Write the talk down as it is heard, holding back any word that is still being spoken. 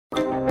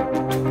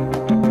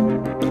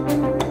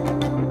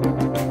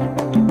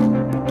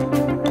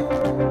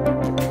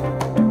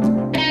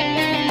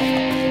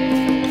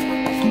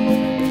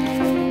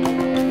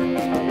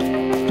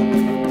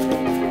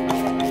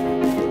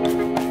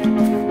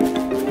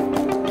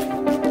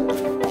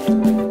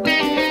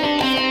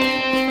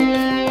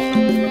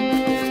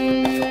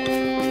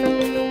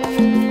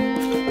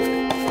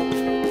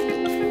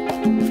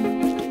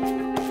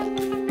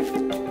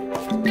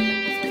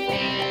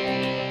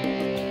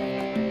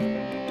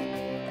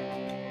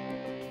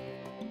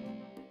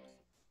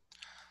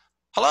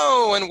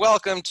Hello and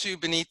welcome to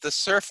Beneath the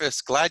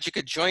Surface. Glad you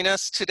could join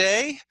us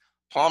today.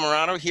 Paul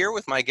Murano here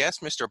with my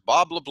guest, Mr.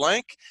 Bob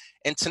Leblanc.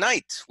 And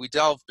tonight we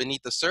delve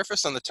beneath the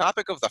surface on the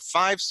topic of the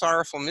five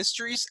sorrowful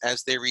mysteries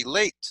as they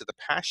relate to the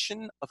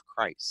Passion of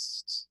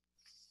Christ.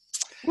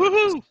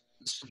 Woohoo!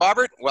 Mr.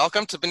 Bobbert,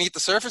 welcome to Beneath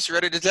the Surface. You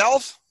ready to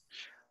delve?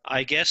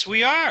 I guess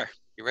we are.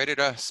 You ready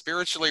to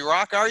spiritually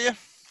rock, are you?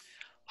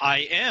 I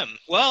am.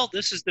 Well,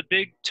 this is the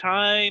big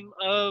time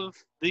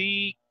of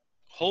the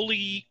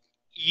holy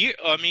year.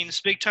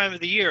 It's big time of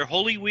the year.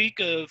 Holy week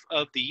of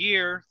the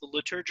year, the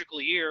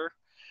liturgical year.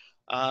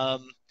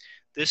 Um,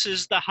 this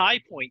is the high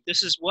point.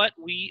 This is what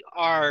we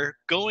are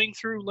going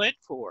through Lent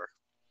for.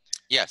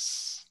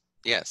 Yes,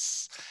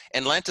 yes.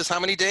 And Lent is how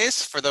many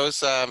days for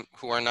those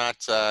who are not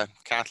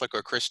Catholic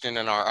or Christian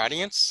in our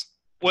audience?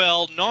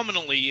 Well,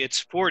 nominally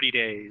it's 40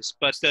 days,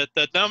 but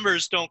the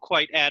numbers don't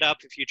quite add up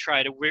if you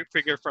try to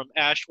figure from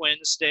Ash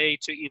Wednesday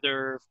to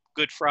either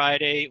Good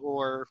Friday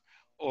or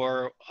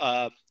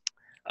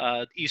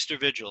Easter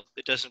Vigil.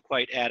 It doesn't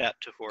quite add up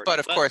to 40. But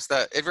of course,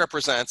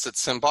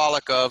 it's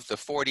symbolic of the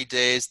 40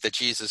 days that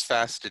Jesus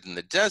fasted in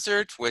the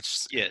desert,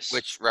 which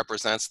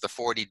represents the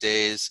 40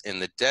 days in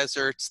the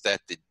deserts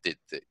that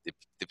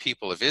the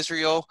people of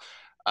Israel,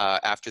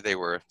 after they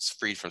were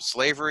freed from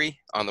slavery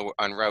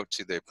en route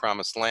to the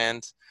promised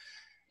land.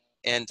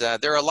 And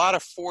there are a lot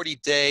of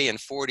 40-day and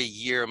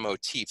 40-year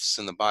motifs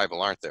in the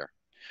Bible, aren't there?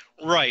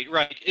 Right.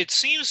 It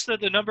seems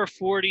that the number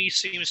 40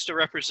 seems to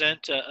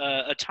represent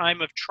a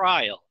time of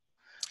trial.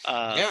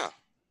 Yeah.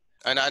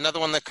 And another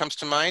one that comes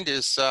to mind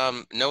is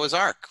Noah's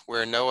Ark,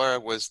 where Noah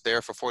was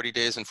there for 40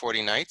 days and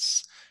 40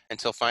 nights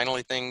until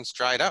finally things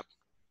dried up.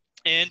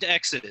 And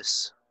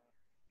Exodus.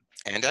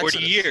 And 40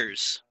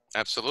 years.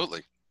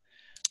 Absolutely.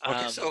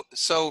 Okay,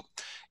 so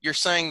you're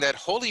saying that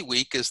Holy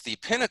Week is the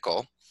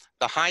pinnacle,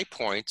 the high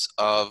point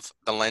of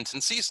the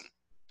Lenten season.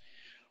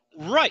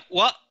 Right.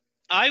 Well,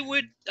 I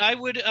would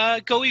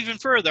go even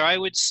further. I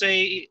would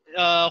say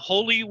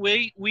Holy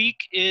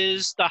Week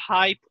is the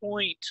high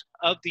point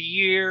of the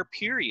year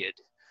period,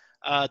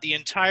 the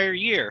entire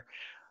year.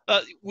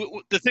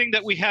 The thing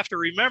that we have to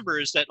remember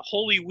is that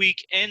Holy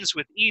Week ends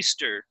with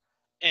Easter,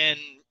 and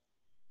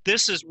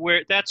that's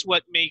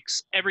what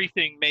makes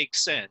everything make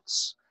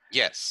sense.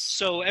 Yes.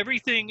 So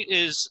everything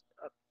is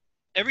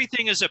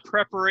a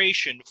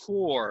preparation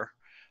for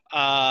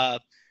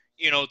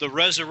the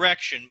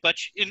resurrection. But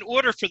in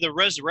order for the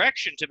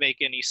resurrection to make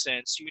any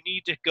sense, you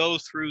need to go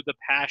through the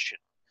passion.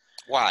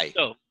 Why?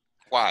 So,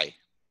 why?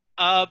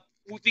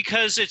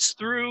 Because it's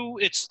through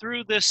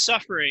this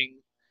suffering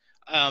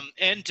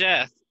and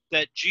death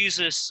that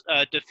Jesus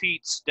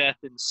defeats death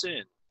and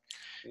sin.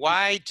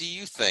 Why do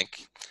you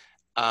think,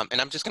 and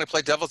I'm just going to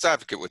play devil's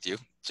advocate with you,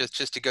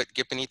 just to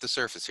get beneath the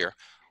surface here.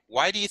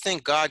 Why do you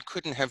think God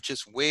couldn't have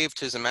just waved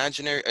his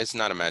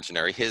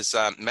his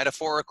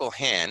metaphorical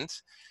hand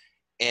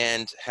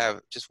and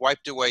have just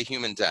wiped away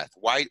human death?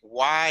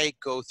 Why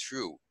go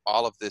through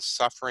all of this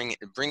suffering,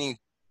 bringing,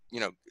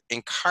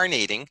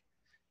 incarnating,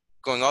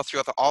 going all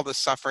through all this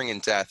suffering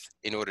and death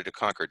in order to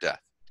conquer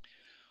death?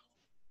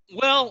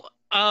 Well,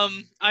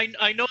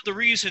 I know the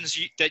reasons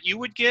that you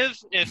would give,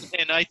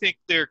 and I think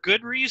they're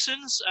good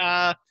reasons,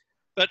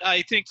 but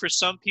I think for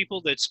some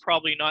people that's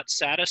probably not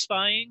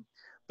satisfying.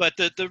 But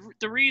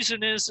the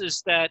reason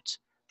is that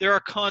there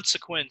are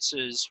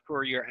consequences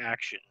for your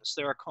actions.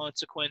 There are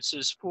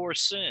consequences for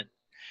sin.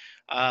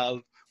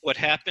 What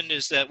happened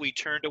is that we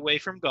turned away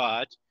from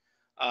God.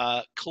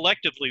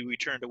 Collectively, we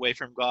turned away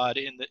from God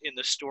in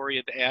the story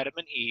of Adam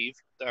and Eve,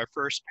 our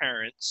first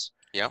parents.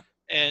 Yeah.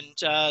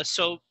 And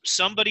so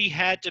somebody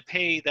had to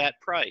pay that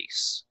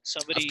price.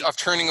 Somebody of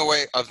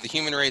the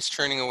human race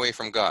turning away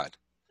from God.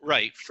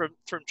 Right, from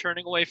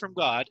turning away from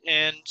God,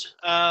 and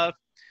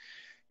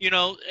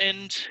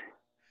and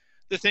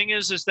the thing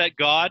is that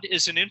God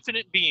is an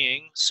infinite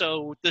being,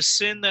 so the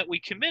sin that we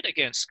commit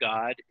against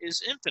God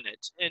is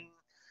infinite, and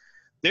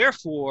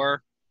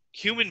therefore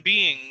human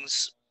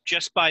beings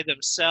just by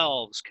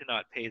themselves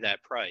cannot pay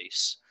that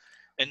price.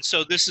 And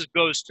so this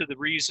goes to the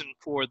reason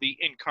for the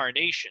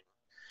incarnation.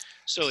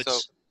 So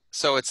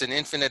it's an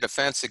infinite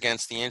offense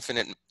against the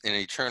infinite and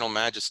eternal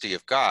majesty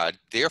of God.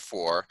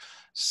 Therefore,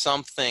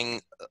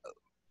 something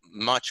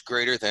much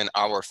greater than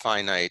our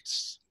finite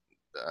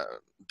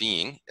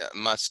being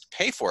must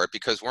pay for it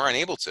because we're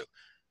unable to.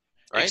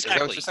 Right? Exactly. Is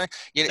that what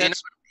you're saying?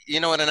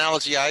 You know, an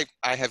analogy I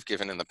have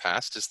given in the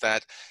past is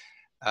that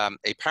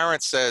a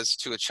parent says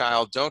to a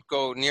child, "Don't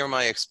go near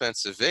my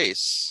expensive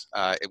vase.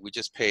 We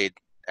just paid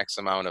X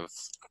amount of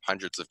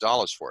hundreds of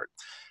dollars for it."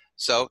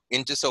 So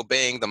in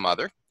disobeying the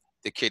mother,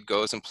 the kid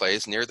goes and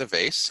plays near the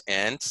vase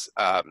and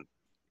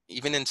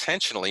even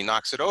intentionally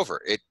knocks it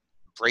over. It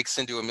breaks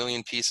into a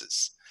million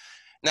pieces.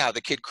 Now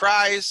the kid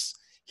cries.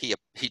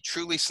 He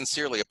truly,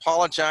 sincerely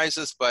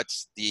apologizes, but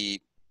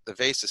the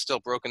vase is still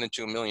broken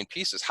into a million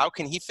pieces. How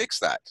can he fix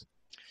that?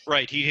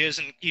 Right.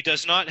 He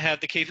does not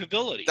have the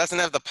capability. Doesn't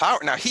have the power.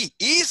 Now he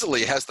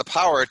easily has the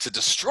power to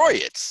destroy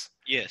it.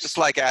 Yes. Just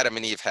like Adam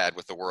and Eve had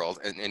with the world,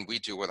 and we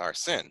do with our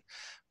sin.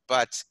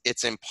 but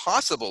it's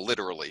impossible,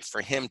 literally, for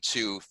him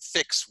to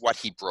fix what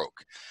he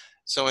broke.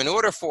 So in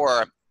order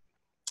for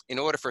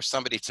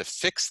somebody to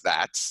fix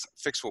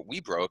what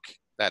we broke,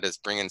 that is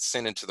bringing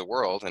sin into the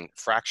world and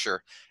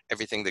fracture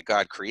everything that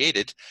God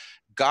created,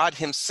 God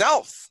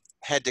himself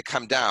had to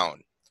come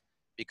down,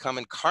 become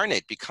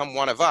incarnate, become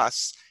one of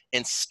us,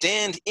 and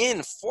stand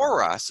in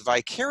for us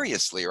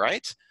vicariously,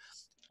 right?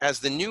 As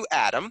the new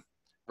Adam,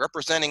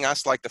 representing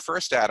us like the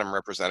first Adam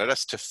represented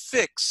us, to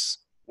fix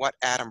what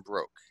Adam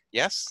broke.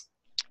 Yes?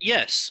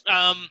 Yes.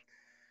 I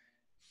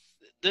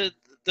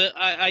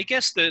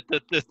guess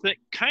the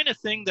kind of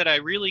thing that I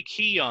really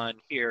key on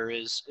here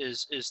is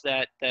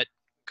that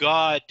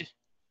God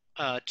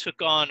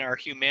took on our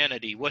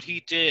humanity. What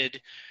he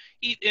did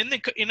in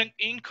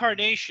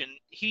incarnation,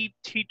 he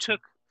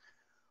took,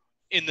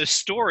 in the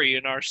story,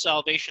 in our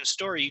salvation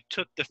story, he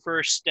took the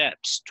first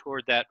steps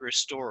toward that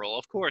restoral.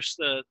 Of course,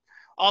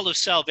 all of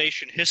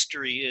salvation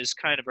history is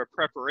kind of a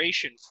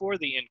preparation for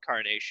the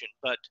incarnation,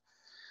 but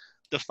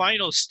the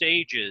final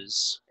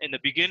stages and the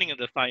beginning of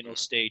the final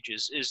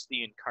stages is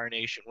the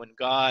incarnation, when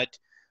God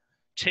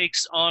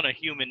takes on a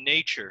human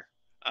nature,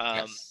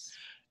 Yes.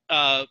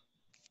 uh,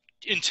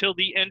 until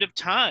the end of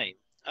time.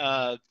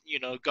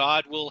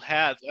 God will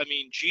have,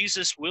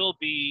 Jesus will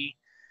be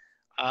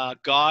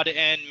God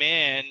and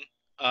man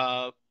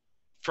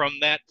from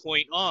that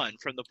point on,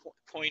 from the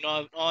point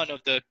on of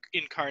the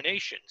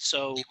incarnation.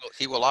 So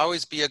He will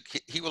always be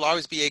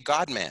a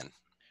God man.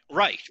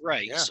 right.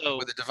 Yeah, So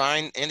with a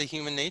divine and a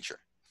human nature.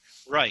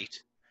 right,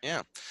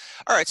 Yeah.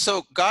 All right.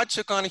 So God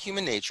took on a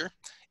human nature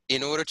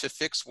in order to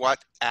fix what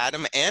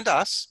Adam and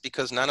us,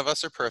 because none of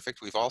us are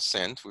perfect. We've all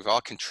sinned. We've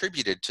all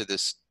contributed to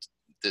this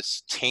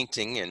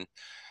tainting and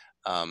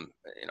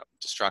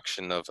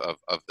destruction of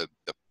the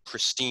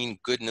pristine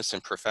goodness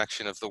and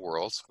perfection of the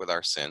world with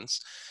our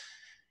sins.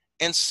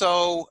 And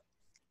so,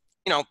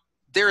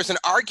 there is an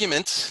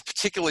argument,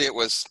 particularly it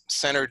was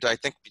centered, I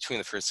think, between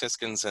the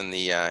Franciscans and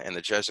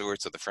the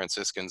Jesuits, or the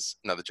Franciscans.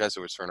 No, the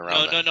Jesuits weren't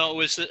around then. no, it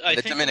was, I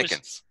The think it was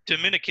Dominicans.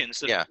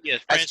 Dominicans, Yeah.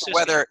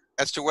 Franciscan.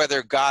 As to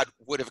whether God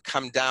would have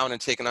come down and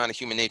taken on a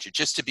human nature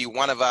just to be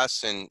one of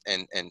us and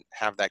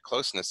have that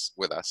closeness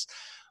with us.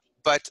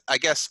 But I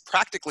guess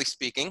practically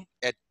speaking,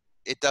 it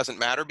doesn't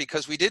matter,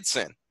 because we did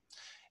sin.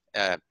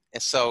 And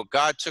so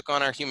God took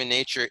on our human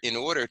nature in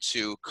order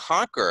to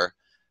conquer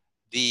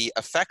the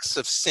effects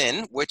of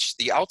sin, which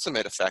the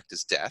ultimate effect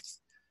is death.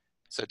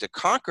 So to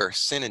conquer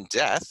sin and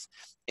death,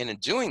 and in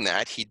doing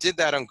that, he did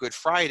that on Good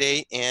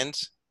Friday and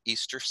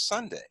Easter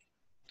Sunday.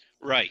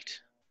 Right.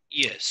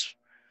 Yes.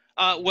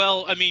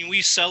 Well,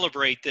 we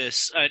celebrate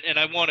this, and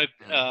I want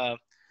to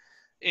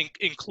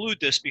include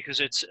this because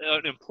it's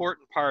an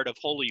important part of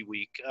Holy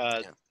Week,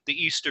 Yeah.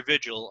 the Easter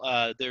Vigil.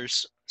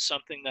 There's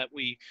something that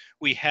we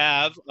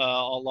have. A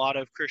lot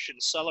of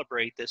Christians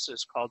celebrate this.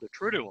 Is called the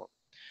Triduum,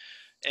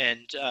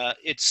 and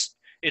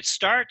it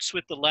starts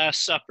with the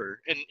Last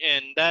Supper,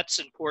 and that's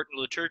important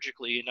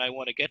liturgically. And I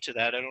want to get to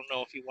that. I don't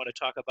know if you want to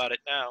talk about it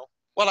now.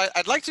 Well,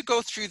 I'd like to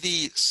go through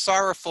the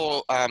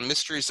sorrowful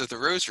mysteries of the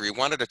Rosary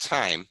one at a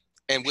time,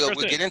 and we'll Sure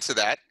thing. get into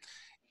that.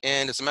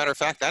 And as a matter of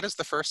fact, that is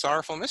the first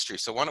sorrowful mystery.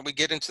 So why don't we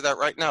get into that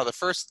right now? The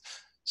first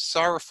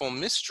sorrowful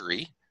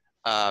mystery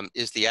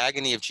is the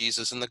agony of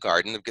Jesus in the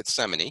Garden of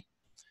Gethsemane.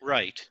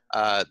 Right.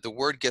 The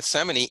word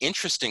Gethsemane,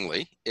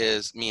 interestingly,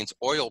 means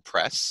oil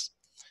press,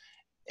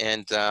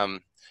 and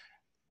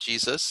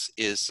Jesus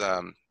is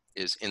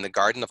in the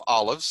Garden of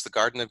Olives, the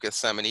Garden of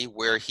Gethsemane,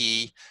 where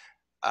he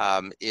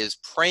is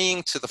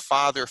praying to the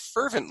Father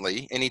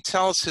fervently, and he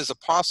tells his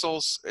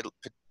apostles,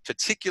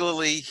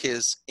 particularly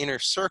his inner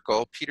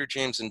circle, Peter,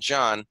 James, and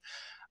John,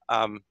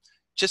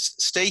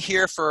 just stay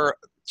here for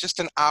just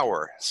an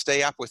hour,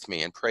 stay up with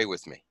me and pray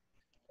with me.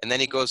 And then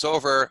he goes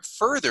over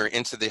further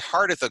into the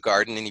heart of the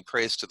garden and he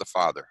prays to the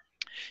Father.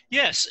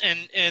 Yes,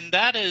 and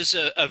that is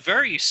a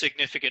very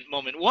significant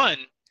moment. One,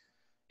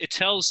 it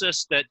tells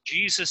us that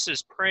Jesus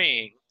is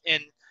praying,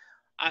 and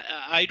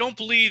I don't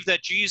believe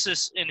that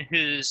Jesus in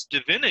his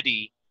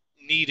divinity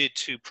needed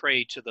to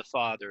pray to the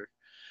Father,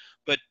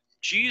 but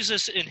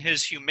Jesus in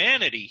his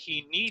humanity,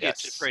 he needed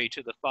to Yes. pray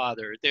to the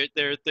Father.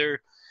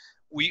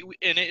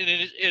 And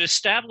it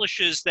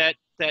establishes that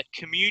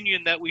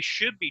communion that we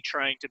should be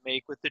trying to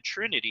make with the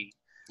Trinity,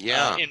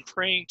 Yeah. in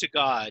praying to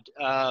God.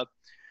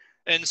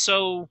 And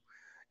so,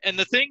 and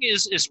the thing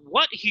is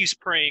what he's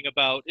praying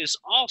about is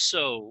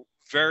also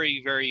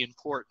very, very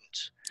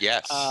important.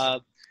 Yes. Uh,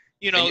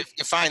 you And know,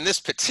 you find this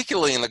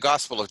particularly in the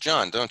Gospel of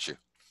John, don't you?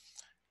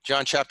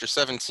 John chapter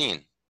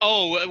 17.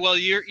 Oh, well,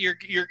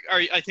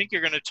 I think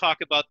you're going to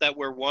talk about that.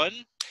 We're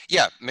one.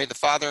 Yeah, may the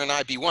Father and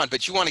I be one.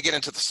 But you want to get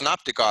into the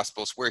Synoptic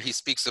Gospels where he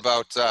speaks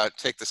about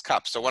take this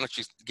cup. So why don't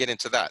you get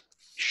into that?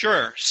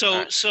 Sure. All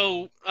right.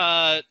 So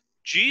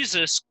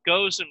Jesus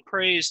goes and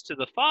prays to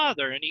the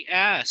Father, and he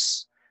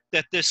asks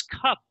that this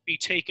cup be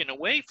taken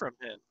away from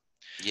him.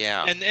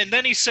 Yeah. And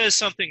then he says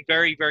something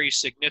very, very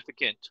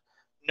significant.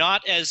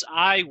 Not as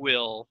I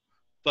will,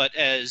 but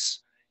as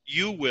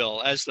you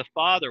will, as the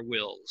Father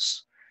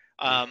wills.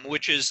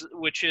 which is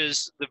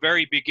the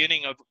very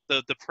beginning of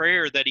the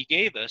prayer that he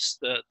gave us,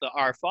 the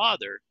Our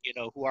Father,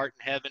 who art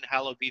in heaven,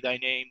 hallowed be thy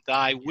name,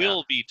 thy Yeah.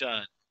 will be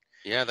done.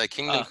 Yeah, thy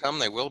kingdom come,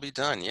 thy will be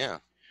done. Yeah.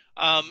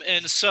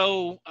 And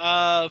so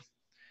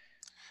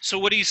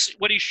what he's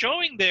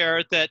showing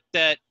there,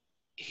 that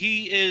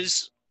he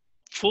is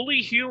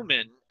fully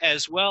human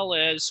as well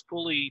as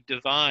fully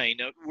divine.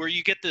 Where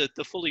you get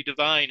the fully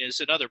divine is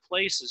in other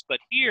places, but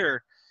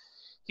here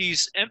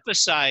he's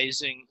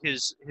emphasizing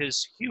his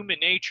human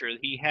nature.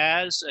 He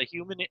has a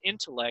human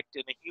intellect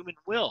and a human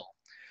will,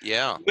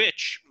 Yeah.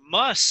 which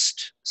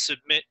must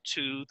submit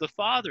to the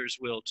Father's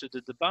will, to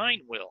the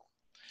divine will.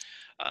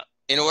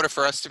 In order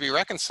for us to be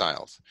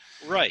reconciled.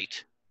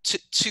 Right.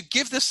 To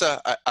give this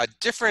a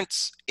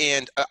different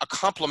and a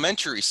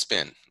complementary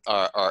spin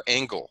or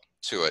angle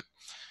to it,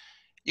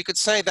 you could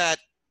say that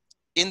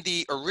in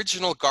the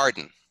original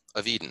Garden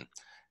of Eden,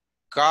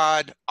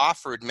 God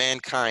offered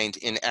mankind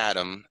in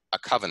Adam a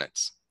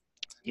covenant.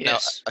 Now,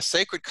 Yes. a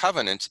sacred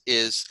covenant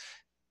is,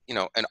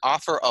 an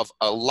offer of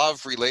a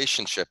love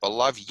relationship, a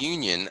love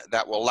union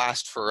that will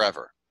last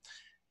forever.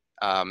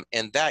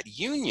 And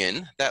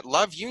that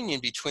love union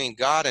between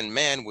God and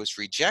man was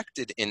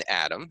rejected in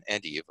Adam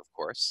and Eve, of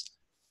course.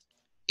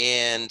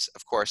 And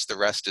of course, the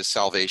rest is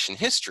salvation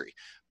history.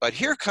 But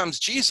here comes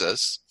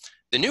Jesus,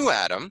 the new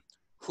Adam,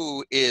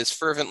 who is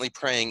fervently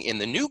praying in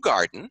the new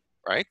garden,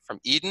 right, from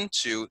Eden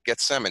to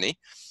Gethsemane.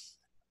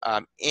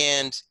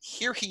 And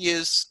here he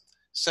is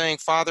saying,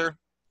 Father,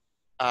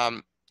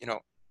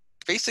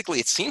 basically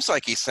it seems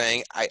like he's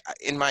saying,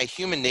 in my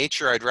human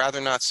nature, I'd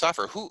rather not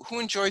suffer. Who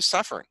enjoys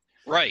suffering?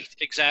 Right,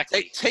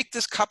 exactly. Take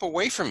this cup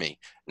away from me.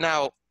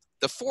 Now,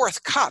 the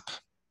fourth cup,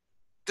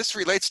 this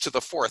relates to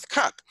the fourth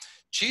cup.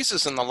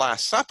 Jesus in the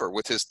Last Supper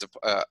with his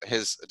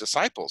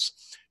disciples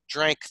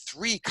drank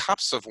 3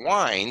 cups of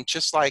wine,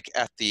 just like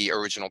at the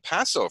original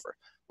Passover.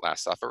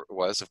 Last Supper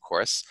was, of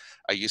course,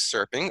 a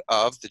usurping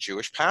of the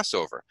Jewish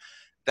Passover.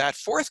 That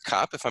fourth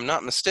cup, if I'm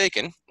not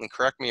mistaken, and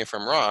correct me if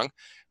I'm wrong,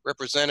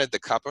 represented the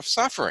cup of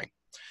suffering.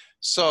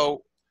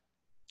 So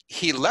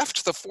he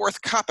left the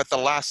fourth cup at the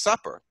Last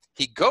Supper.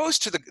 He goes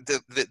to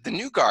the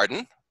new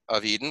Garden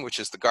of Eden, which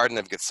is the Garden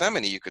of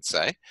Gethsemane, you could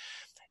say,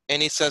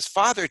 and he says,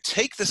 Father,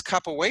 take this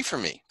cup away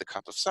from me, the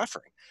cup of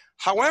suffering.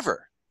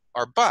 However,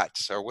 or but,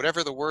 or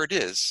whatever the word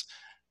is,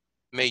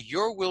 may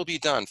your will be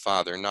done,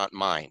 Father, not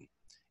mine.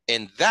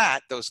 And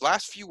those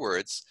last few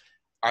words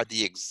are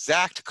the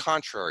exact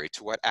contrary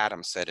to what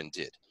Adam said and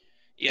did.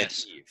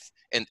 Yes. And Eve.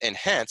 And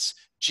hence,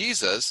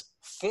 Jesus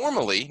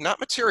formally, not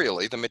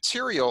materially, the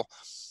material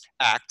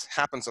act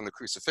happens on the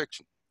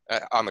crucifixion,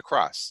 on the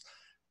cross.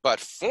 But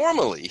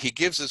formally, he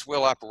gives his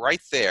will up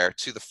right there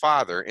to the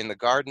Father in the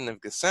Garden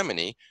of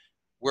Gethsemane,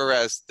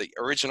 whereas the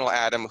original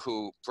Adam,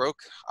 who broke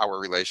our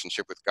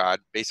relationship with God,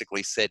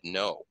 basically said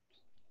no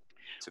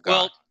to God.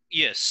 Well,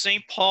 yes,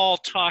 St. Paul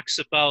talks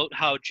about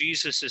how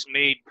Jesus is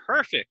made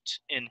perfect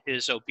in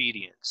his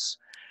obedience.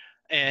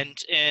 And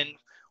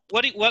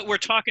what we're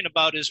talking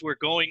about is we're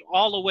going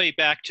all the way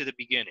back to the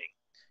beginning,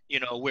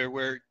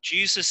 where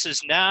Jesus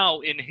is now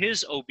in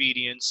his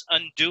obedience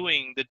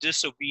undoing the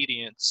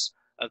disobedience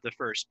of the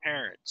first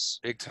parents.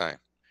 Big time.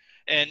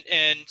 And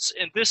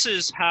this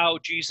is how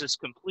Jesus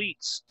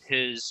completes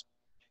his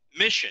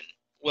mission.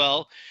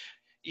 Well,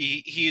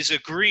 he's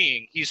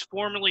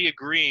formally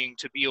agreeing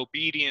to be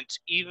obedient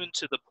even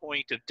to the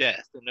point of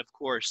death. And of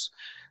course,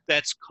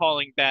 that's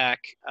calling back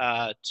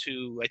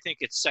to, I think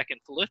it's Second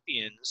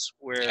Philippians,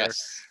 where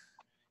Yes.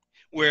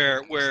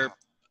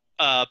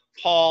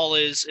 Paul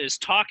is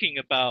talking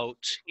about,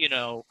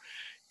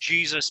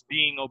 Jesus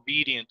being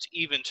obedient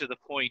even to the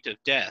point of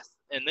death.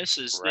 And this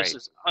is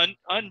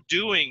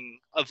undoing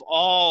of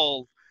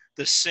all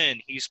the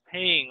sin. He's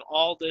paying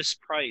all this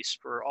price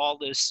for all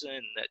this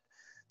sin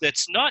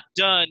that's not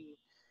done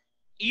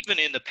even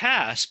in the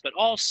past, but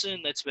all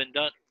sin that's been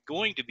done,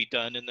 going to be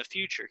done in the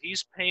future.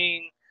 He's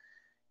paying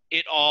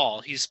it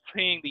all. He's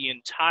paying the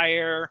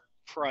entire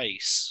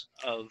price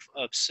of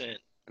sin.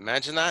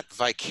 Imagine that.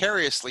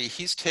 Vicariously,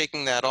 he's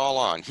taking that all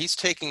on. He's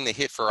taking the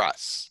hit for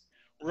us.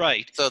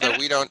 Right. So that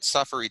we don't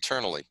suffer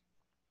eternally.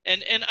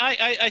 And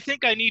I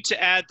think I need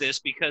to add this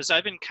because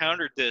I've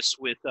encountered this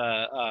with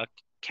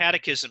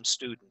catechism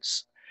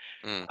students.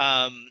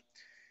 Mm.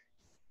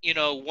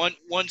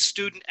 One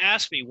student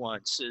asked me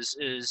once,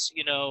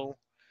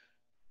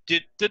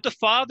 did the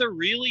Father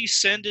really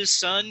send his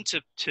Son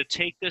to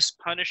take this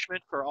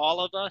punishment for all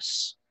of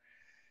us?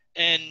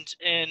 And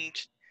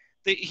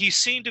he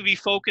seemed to be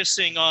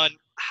focusing on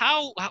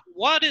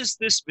what is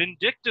this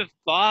vindictive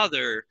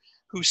Father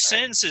who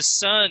sends his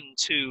Son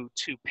to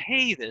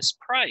pay this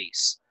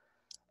price?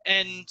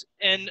 And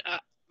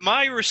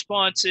my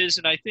response is,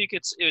 and I think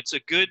it's a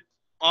good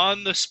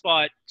on the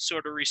spot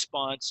sort of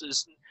response,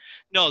 is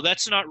no,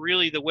 that's not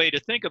really the way to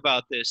think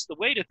about this. The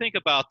way to think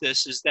about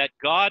this is that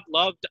God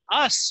loved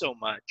us so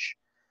much,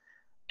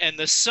 and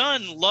the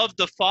Son loved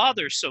the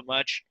Father so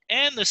much,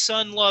 and the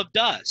Son loved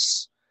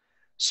us.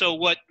 So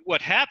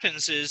what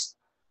happens is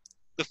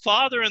the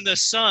Father and the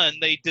Son,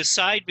 they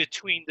decide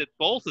between the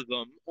both of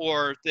them,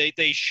 or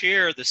they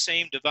share the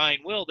same divine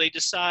will. They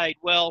decide,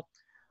 well,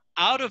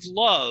 out of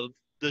love,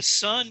 the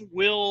Son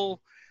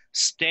will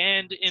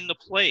stand in the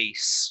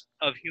place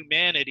of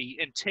humanity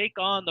and take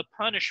on the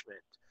punishment.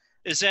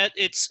 Is that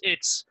it's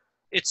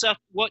up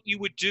what you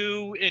would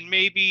do in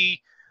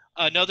maybe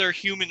another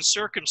human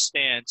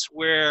circumstance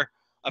where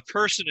a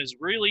person is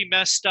really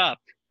messed up,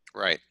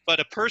 Right.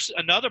 but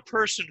another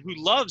person who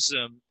loves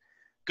them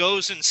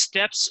goes and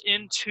steps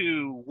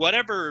into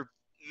whatever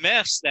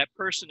mess that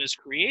person has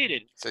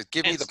created So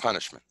give me and the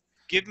punishment.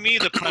 give me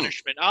the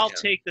punishment. I'll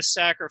Yeah. take the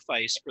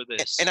sacrifice for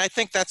this. And I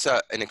think that's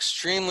an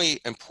extremely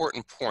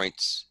important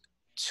point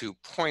to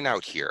point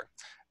out here,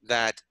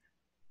 that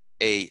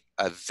a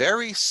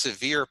very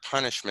severe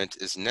punishment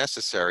is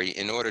necessary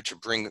in order to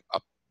bring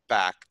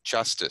back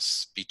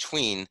justice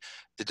between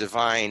the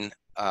divine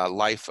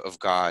life of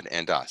God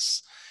and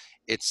us.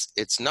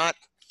 It's not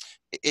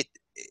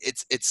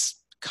it's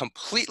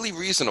completely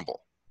reasonable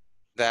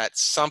that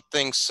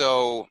something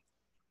so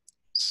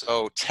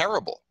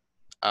terrible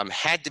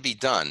had to be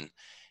done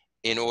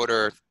in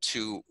order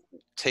to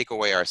take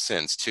away our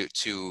sins,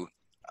 to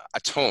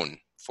atone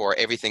for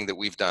everything that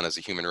we've done as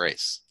a human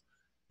race.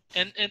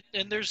 And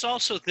there's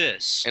also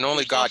this. And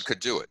only God could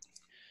do it.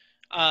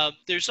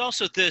 There's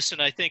also this,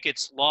 and I think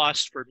it's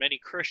lost for many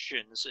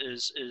Christians,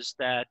 is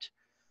that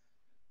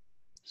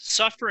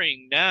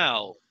suffering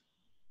now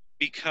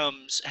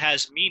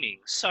has meaning.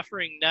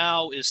 Suffering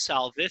now is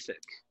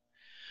salvific.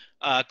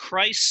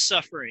 Christ's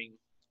suffering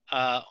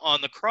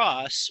on the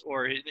cross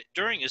or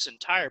during his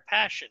entire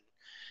passion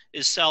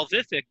is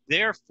salvific.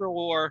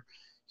 Therefore,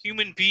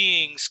 human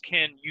beings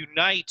can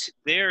unite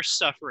their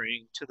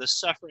suffering to the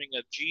suffering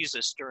of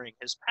Jesus during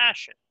his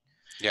passion.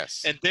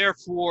 Yes. And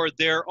therefore,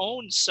 their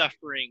own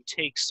suffering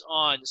takes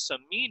on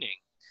some meaning.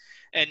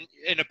 And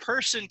a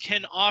person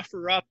can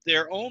offer up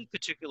their own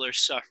particular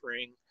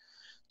suffering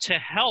to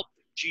help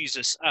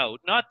Jesus out.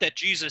 Not that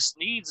Jesus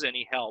needs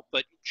any help,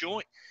 but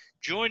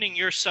joining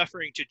your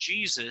suffering to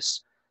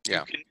Jesus,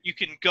 yeah. you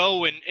can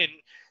go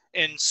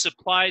and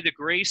supply the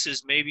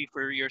graces maybe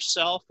for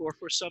yourself or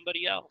for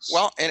somebody else.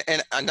 Well, and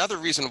another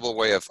reasonable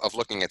way of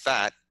looking at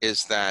that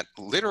is that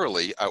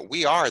literally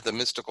we are the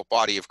mystical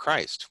body of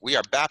Christ. We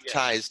are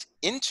baptized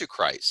into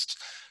Christ.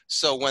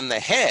 So when the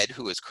head,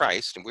 who is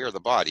Christ, and we are the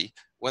body,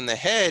 when the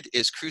head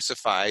is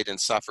crucified and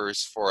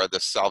suffers for the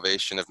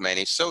salvation of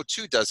many, so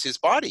too does his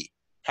body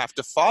have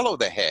to follow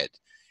the head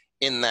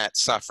in that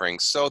suffering,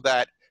 so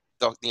that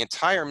the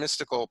entire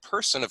mystical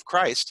person of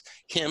Christ,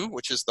 him,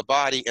 which is the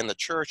body, and the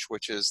church,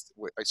 which is,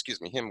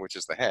 him, which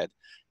is the head,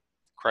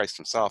 Christ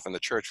himself, and the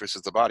church, which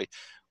is the body,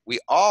 we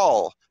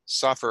all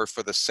suffer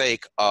for the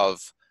sake of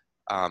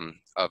the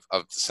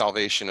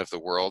salvation of the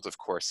world. Of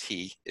course,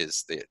 he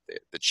is the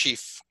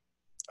chief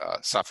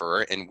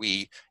sufferer, and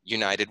we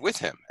united with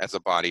him as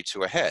a body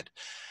to a head.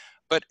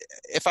 But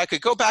if I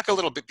could go back a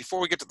little bit before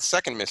we get to the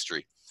second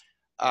mystery,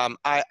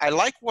 I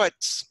like what,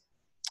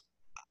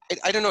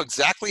 I don't know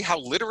exactly how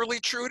literally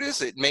true it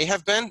is. It may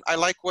have been. I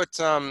like what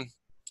Mel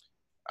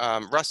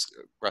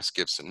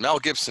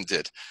Gibson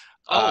did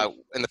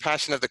in The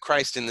Passion of the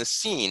Christ, in this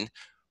scene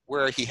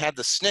where he had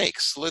the snake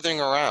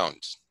slithering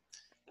around.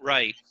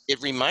 Right.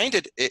 It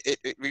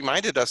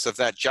reminded us of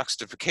that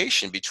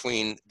juxtaposition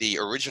between the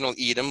original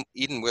Eden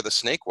where the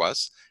snake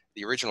was,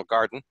 the original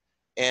garden,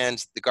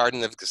 and the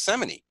Garden of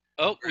Gethsemane.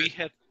 Oh,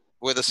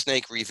 where the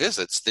snake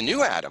revisits the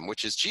new Adam,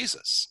 which is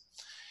Jesus.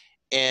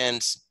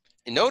 And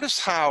notice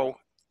how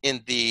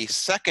in the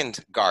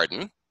second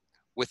garden,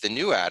 with the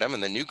new Adam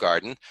and the new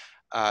garden,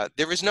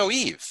 there is no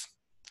Eve.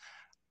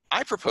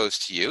 I propose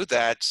to you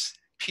that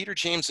Peter,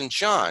 James, and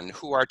John,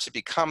 who are to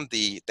become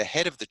the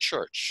head of the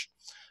church,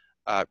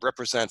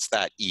 represents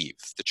that Eve.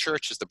 The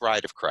church is the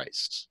bride of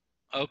Christ.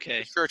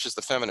 Okay. The church is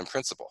the feminine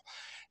principle.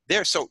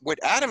 So what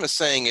Adam is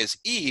saying is,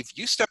 Eve,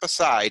 you step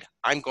aside,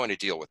 I'm going to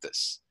deal with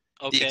this.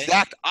 Okay. The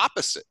exact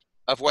opposite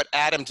of what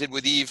Adam did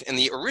with Eve in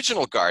the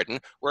original garden,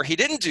 where he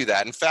didn't do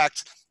that. In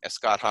fact, as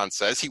Scott Hahn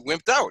says, he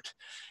wimped out,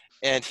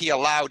 and he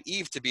allowed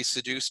Eve to be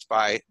seduced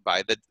by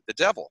the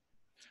devil.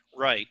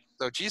 Right.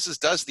 So Jesus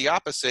does the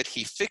opposite.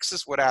 He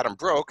fixes what Adam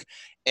broke,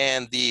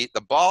 and the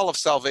ball of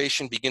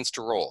salvation begins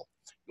to roll.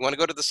 You want to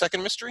go to the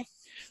second mystery?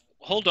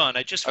 Hold on.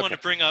 I just want to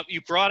bring up,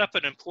 you brought up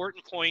an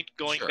important point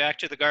going back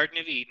to the Garden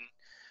of Eden.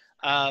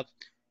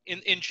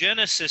 In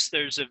Genesis,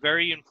 there's a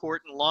very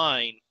important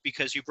line,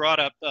 because you brought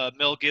up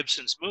Mel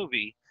Gibson's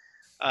movie.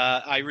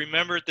 I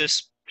remembered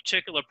this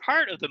particular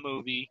part of the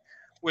movie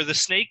where the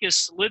snake is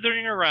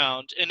slithering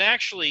around, and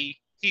actually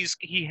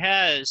he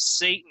has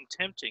Satan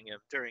tempting him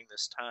during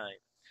this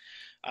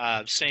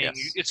time, saying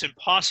it's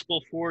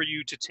impossible for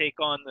you to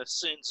take on the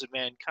sins of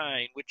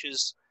mankind, which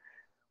is,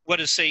 what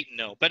does Satan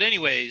know? But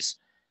anyways,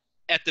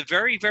 at the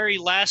very, very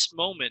last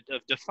moment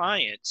of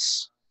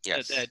defiance,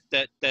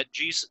 that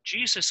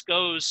Jesus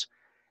goes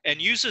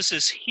and uses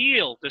his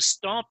heel to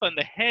stomp on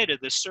the head of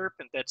the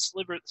serpent that's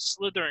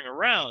slithering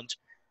around.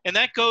 And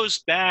that goes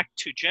back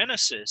to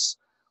Genesis,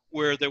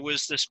 where there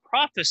was this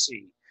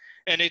prophecy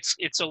and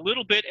it's a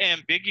little bit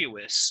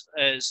ambiguous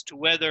as to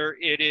whether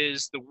it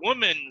is the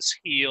woman's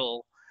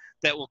heel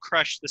that will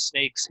crush the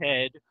snake's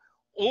head,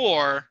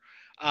 or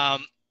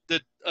um,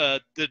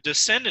 the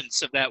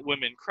descendants of that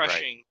woman Right.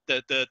 crushing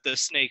the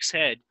snake's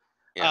head.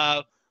 Yeah.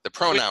 Uh, The which,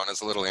 pronoun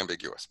is a little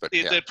ambiguous, but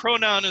yeah. the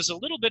pronoun is a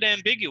little bit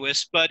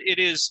ambiguous, but it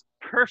is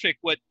perfect.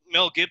 What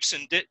Mel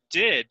Gibson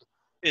did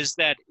is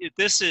that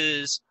this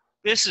is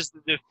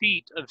the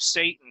defeat of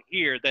Satan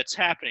here that's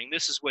happening.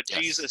 This is what Yes.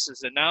 Jesus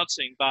is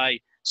announcing by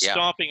Yeah.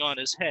 stomping on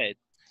his head.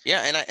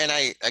 Yeah, and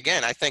I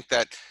again, I think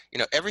that, you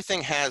know,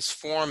 everything has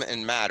form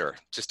and matter,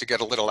 just to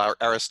get a little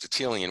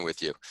Aristotelian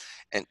with you,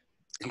 and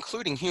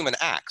including human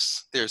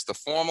acts. There's the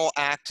formal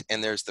act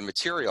and there's the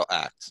material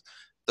act.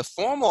 The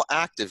formal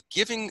act of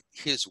giving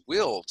his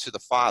will to the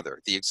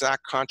Father, the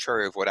exact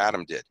contrary of what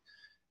Adam did,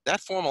 that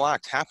formal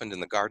act happened in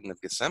the Garden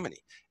of Gethsemane.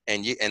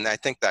 And I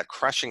think that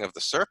crushing of the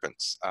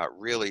serpents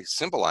really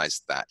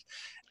symbolized that.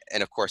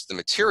 And of course, the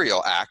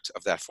material act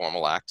of that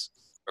formal act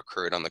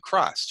occurred on the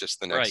cross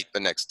just Right. the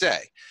next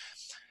day.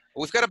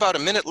 We've got about a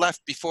minute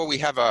left before we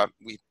have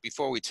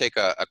before we take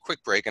a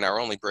quick break, and our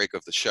only break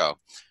of the show.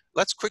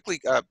 Let's quickly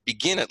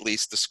begin at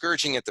least the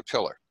scourging at the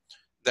pillar.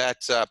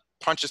 That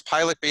Pontius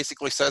Pilate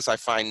basically says, "I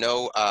find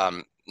no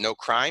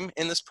crime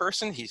in this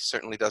person. He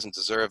certainly doesn't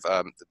deserve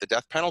the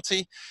death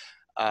penalty.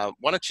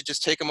 Why don't you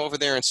just take him over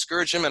there and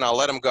scourge him, and I'll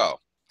let him go."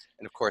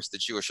 And of course, the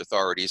Jewish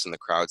authorities and the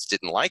crowds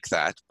didn't like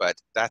that, but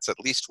that's at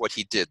least what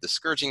he did, the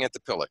scourging at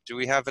the pillar. Do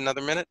we have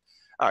another minute?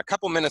 A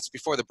couple minutes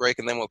before the break,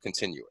 and then we'll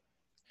continue it.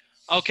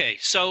 Okay,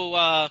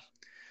 so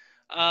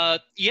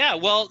yeah,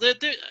 well,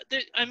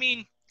 I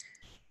mean,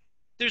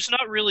 there's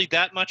not really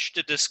that much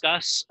to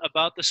discuss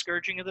about the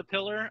scourging of the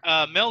pillar.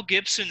 Mel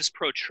Gibson's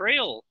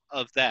portrayal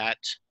of that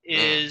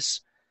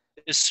is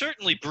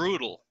certainly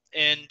brutal,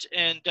 and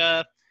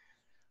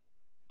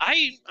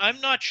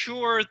I'm not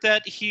sure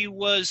that he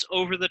was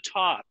over the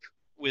top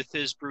with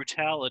his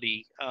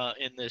brutality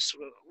in this.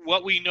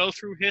 What we know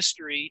through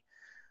history,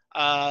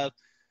 the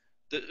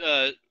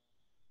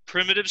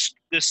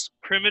this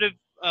primitive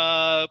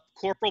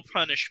corporal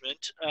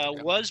punishment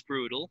Yep. was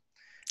brutal,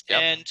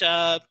 Yep.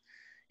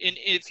 and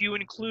if you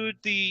include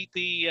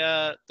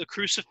the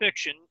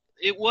crucifixion,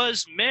 it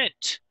was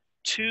meant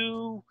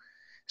to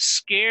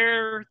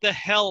scare the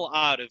hell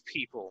out of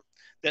people,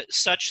 that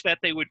such that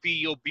they would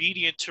be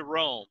obedient to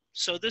Rome.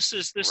 So this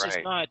is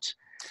Right. not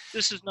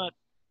this is not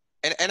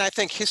And I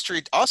think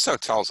history also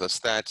tells us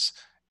that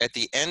at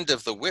the end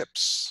of the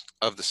whips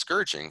of the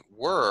scourging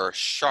were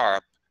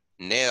sharp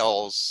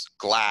nails,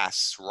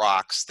 glass,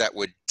 rocks that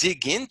would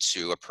dig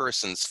into a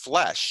person's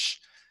flesh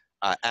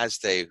as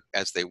they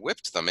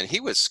whipped them. And he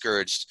was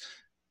scourged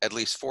at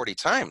least 40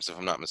 times, if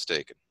I'm not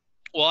mistaken.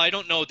 well, I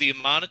don't know the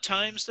amount of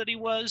times that he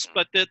was,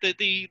 but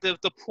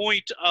the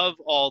point of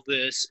all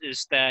this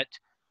is that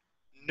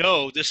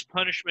no, this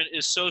punishment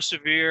is so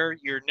severe,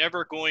 you're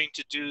never going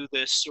to do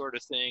this sort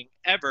of thing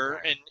ever.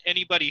 Right. And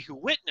anybody who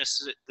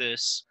witnesses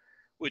this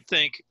would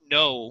think,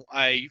 no,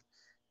 I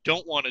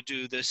don't want to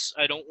do this.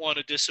 I don't want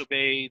to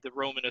disobey the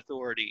Roman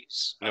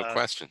authorities. No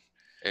question.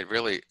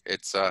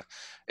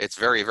 It's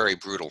very, very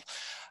brutal.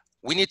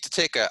 We need to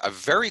take a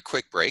very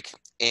quick break,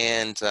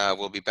 and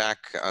we'll be back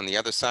on the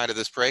other side of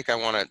this break. I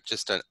want to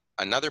just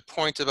another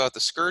point about the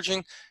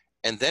scourging,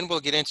 and then we'll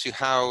get into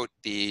how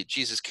the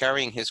Jesus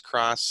carrying his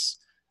cross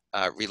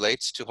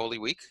relates to Holy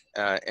Week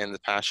and the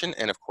Passion,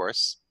 and of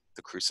course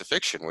the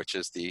crucifixion, which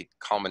is the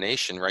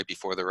culmination right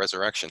before the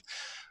resurrection.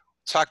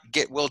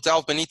 We'll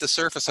delve beneath the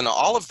surface into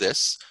all of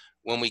this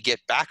when we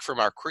get back from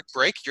our quick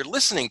break. You're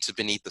listening to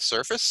Beneath the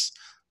Surface.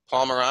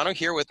 Paul Murano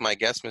here with my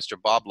guest,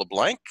 Mr. Bob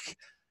Leblanc,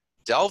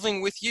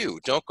 delving with you.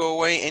 Don't go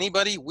away,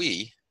 anybody.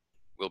 We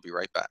will be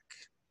right back.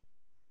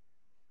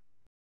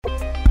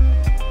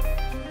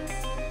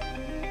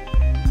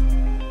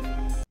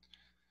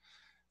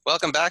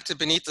 Welcome back to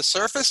Beneath the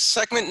Surface,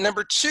 segment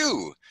number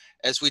 2,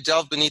 as we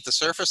delve beneath the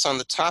surface on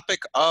the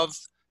topic of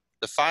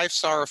the 5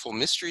 sorrowful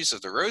mysteries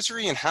of the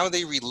Rosary and how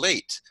they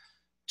relate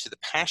to the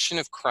Passion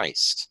of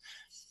Christ.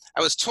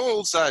 I was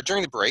told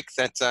during the break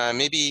that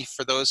maybe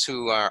for those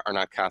who are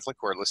not Catholic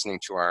or are listening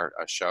to our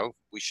show,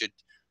 we should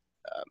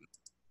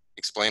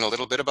explain a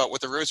little bit about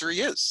what the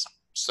Rosary is.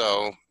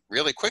 So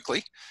really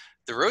quickly,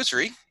 the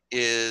Rosary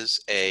is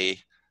a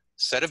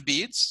set of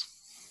beads,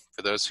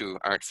 for those who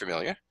aren't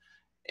familiar,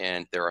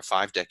 and there are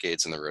 5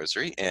 decades in the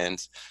Rosary,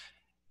 and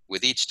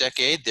with each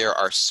decade, there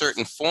are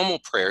certain formal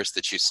prayers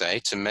that you say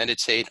to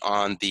meditate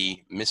on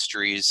the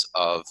mysteries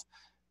of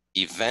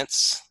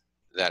events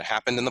that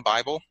happened in the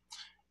Bible,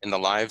 in the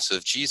lives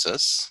of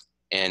Jesus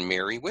and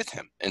Mary with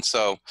him. And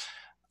so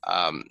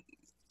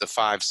the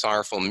 5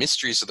 sorrowful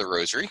mysteries of the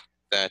Rosary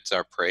that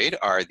are prayed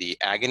are the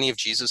agony of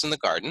Jesus in the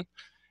garden,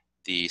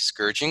 the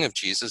scourging of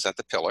Jesus at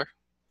the pillar.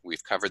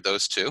 We've covered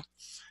those 2.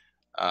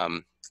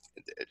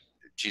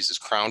 Jesus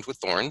crowned with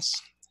thorns,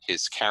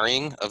 his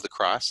carrying of the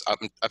cross up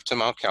to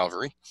Mount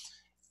Calvary,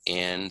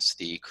 and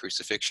the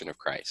crucifixion of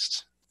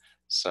Christ.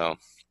 So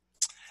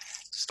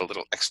just a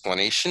little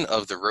explanation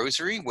of the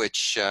Rosary,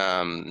 which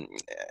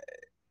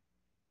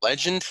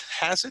legend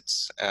has it,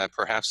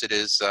 perhaps it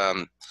is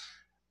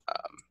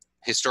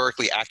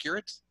historically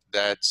accurate,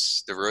 that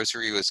the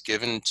Rosary was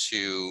given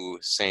to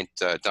Saint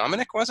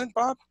Dominic, wasn't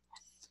Bob?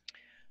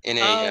 In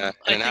I an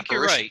think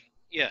you're apparition, right.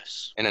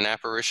 Yes.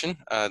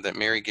 that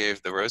Mary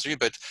gave the Rosary.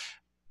 But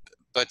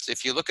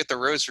if you look at the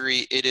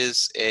Rosary, it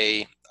is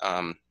a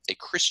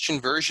Christian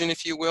version,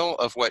 if you will,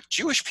 of what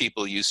Jewish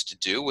people used to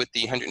do with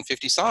the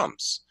 150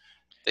 Psalms.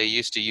 They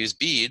used to use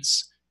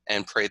beads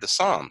and pray the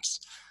Psalms.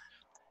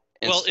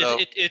 And Well, so,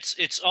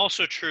 it's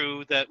also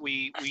true that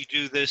we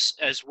do this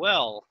as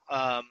well.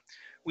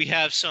 We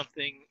have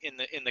something in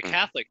the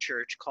Catholic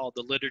Church called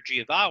the Liturgy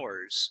of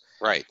Hours,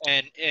 right,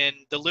 and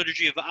the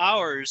Liturgy of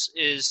Hours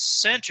is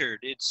centered.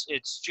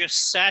 It's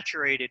just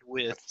saturated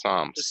with the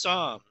Psalms.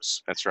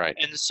 Psalms, That's right.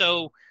 and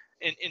so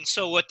and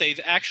so what they've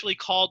actually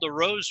called the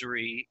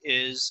Rosary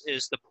is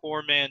the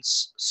poor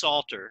man's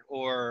Psalter,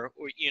 or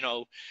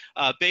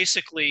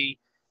basically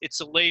it's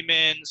a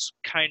layman's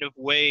kind of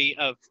way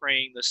of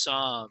praying the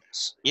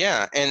Psalms.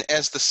 Yeah, and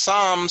as the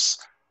Psalms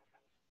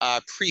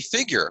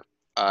prefigure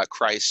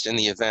Christ in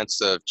the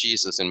events of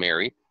Jesus and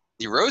Mary,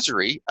 the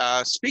Rosary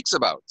speaks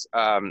about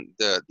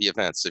the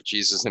events of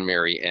Jesus and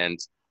Mary and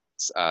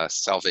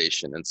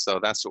salvation. And so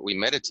that's what we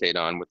meditate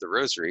on with the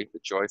Rosary: the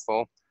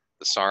joyful,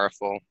 the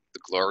sorrowful, the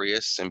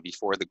glorious, and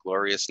before the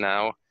glorious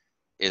now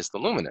is the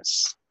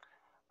luminous.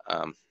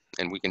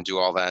 And we can do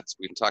all that.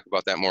 We can talk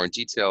about that more in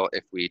detail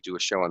if we do a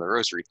show on the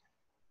Rosary.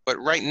 But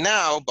right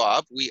now,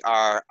 Bob, we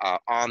are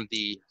on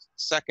the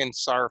second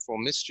sorrowful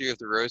mystery of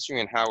the Rosary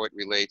and how it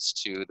relates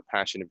to the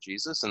Passion of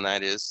Jesus, and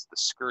that is the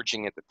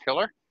scourging at the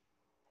pillar.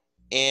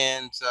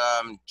 And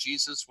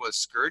Jesus was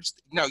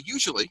scourged. Now,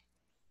 usually,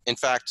 in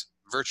fact,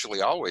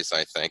 virtually always,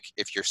 I think,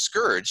 if you're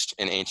scourged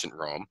in ancient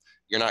Rome,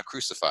 you're not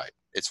crucified.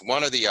 It's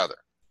one or the other.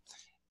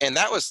 And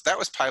that was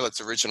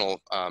Pilate's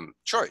original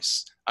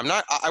choice.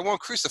 I won't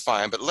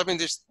crucify him, but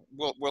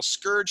we'll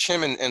scourge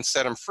him and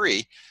set him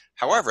free.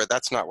 However,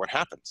 that's not what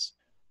happens.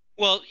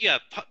 Well, yeah,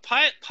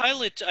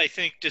 Pilate, I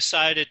think,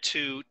 decided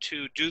to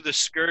do the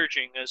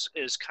scourging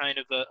as kind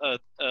of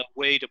a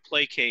way to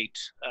placate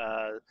The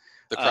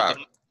uh, crowd.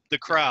 the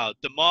crowd.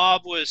 The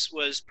mob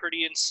was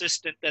pretty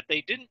insistent that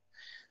they didn't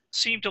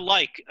seem to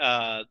like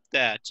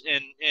that,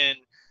 and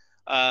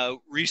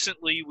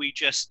recently we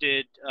just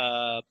did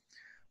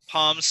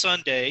Palm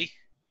Sunday,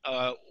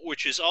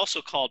 which is also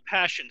called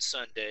Passion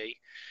Sunday,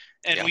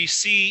 and Yeah. we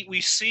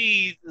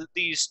see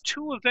these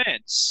two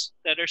events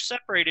that are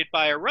separated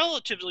by a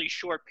relatively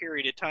short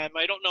period of time.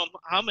 I don't know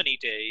how many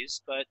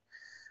days, but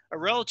a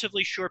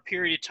relatively short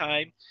period of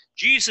time.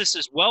 Jesus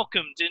is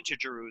welcomed into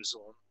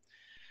Jerusalem,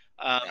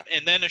 Yeah.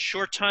 and then a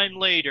short time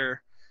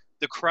later,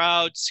 the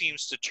crowd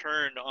seems to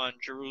turn on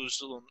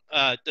Jerusalem,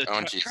 On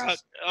crowd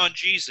Jesus. on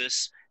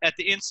Jesus at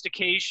the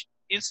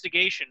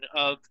instigation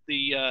of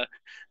the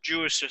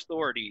Jewish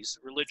authorities,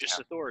 religious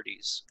Yeah.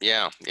 authorities.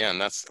 Yeah. And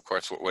that's, of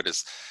course, what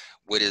is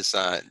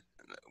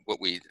what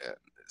we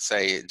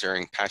say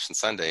during Passion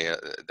Sunday,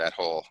 that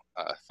whole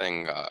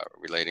thing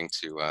relating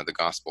to the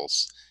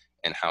Gospels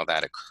and how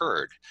that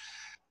occurred.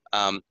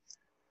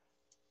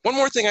 One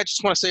more thing I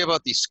just want to say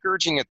about the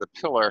scourging at the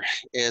pillar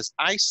is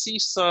I see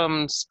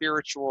some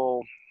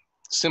spiritual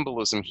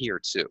symbolism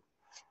here too.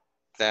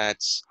 That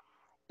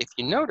if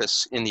you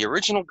notice in the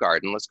original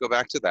garden, let's go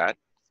back to that.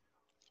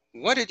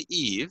 What did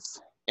Eve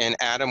and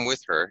Adam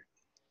with her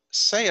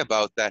say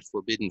about that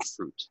forbidden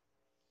fruit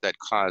that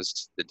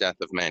caused the death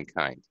of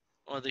mankind?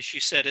 Well,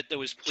 she said it that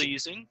was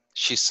pleasing.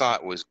 She saw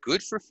it was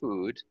good for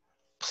food,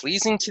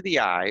 pleasing to the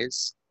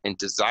eyes, and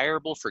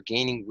desirable for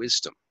gaining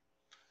wisdom.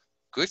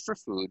 Good for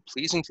food,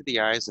 pleasing to the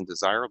eyes, and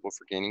desirable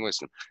for gaining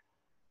wisdom.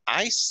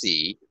 I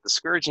see the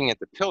scourging at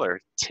the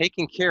pillar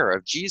taking care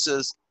of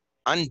Jesus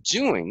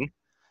undoing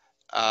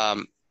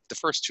the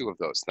first two of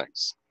those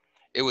things.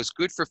 It was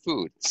good for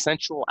food,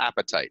 sensual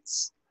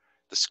appetites.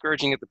 The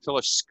scourging at the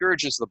pillar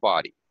scourges the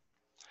body.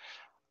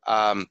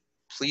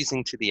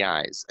 Pleasing to the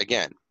eyes,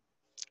 again,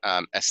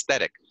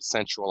 aesthetic,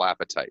 sensual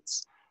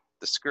appetites.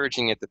 The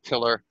scourging at the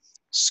pillar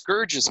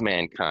scourges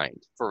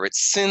mankind for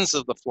its sins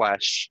of the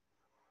flesh.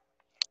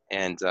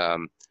 And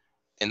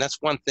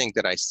that's one thing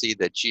that I see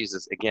that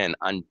Jesus, again,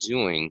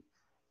 undoing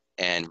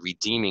and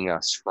redeeming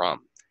us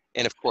from.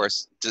 And of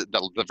course,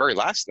 the very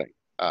last thing,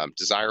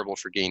 desirable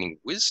for gaining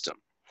wisdom.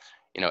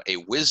 A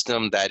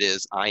wisdom that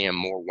is, I am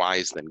more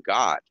wise than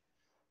God.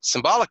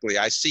 Symbolically,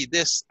 I see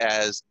this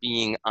as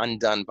being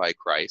undone by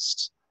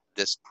Christ.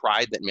 This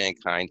pride that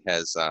mankind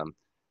has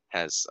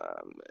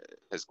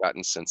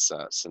gotten since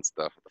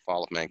the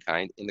fall of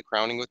mankind in the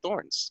crowning with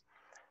thorns.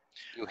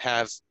 You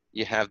have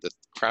the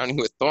crowning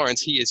with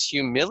thorns. He is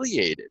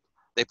humiliated.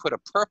 They put a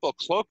purple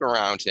cloak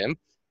around him.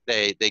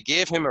 They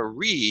gave him a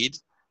reed.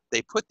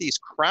 They put these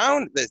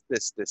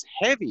this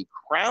heavy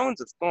crowns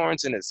of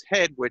thorns in his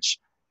head, which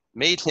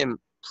made him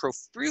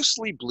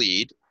profusely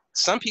bleed.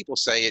 Some people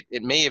say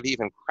it may have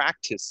even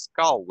cracked his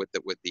skull with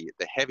the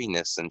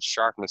heaviness and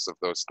sharpness of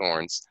those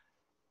thorns,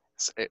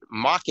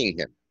 mocking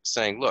him,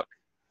 saying, "Look,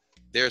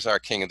 there's our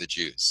King of the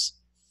Jews."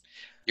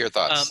 Your Um,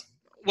 thoughts?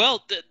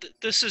 Well,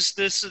 this is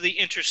the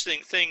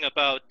interesting thing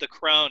about the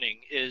crowning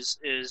is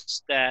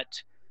that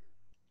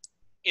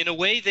in a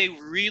way they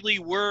really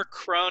were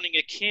crowning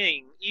a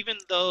king, even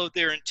though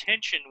their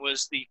intention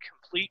was the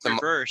complete To,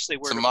 reverse. They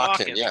were to to mock mock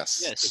him, him. yes,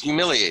 to Yes,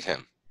 humiliate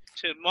him.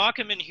 to mock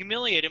him and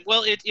humiliate him.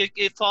 Well,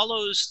 it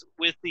follows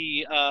with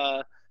the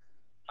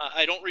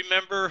I don't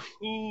remember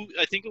who.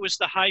 I think it was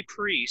the high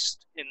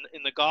priest in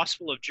the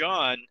Gospel of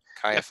John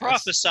that Caiaphas,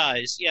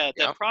 prophesies. Yeah,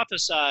 yeah, that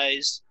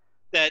prophesies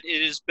that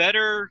it is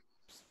better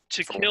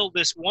to for, kill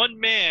this one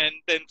man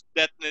than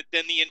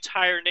the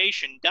entire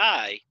nation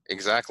die.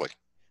 exactly,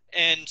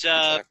 And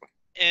exactly.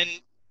 and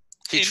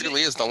He in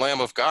truly is the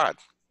Lamb of God.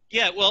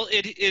 yeah, well,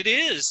 it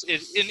is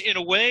in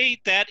a way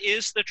that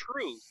is the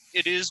truth.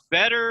 It is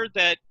better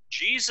that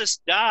Jesus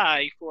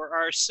die for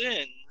our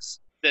sins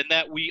than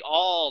that we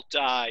all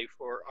die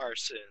for our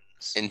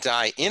sins And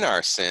die in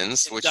our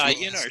sins, and which die in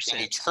means our an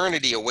sins.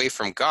 eternity away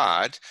from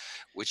God,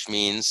 which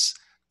means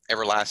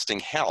everlasting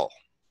hell.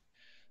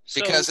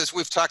 So Because as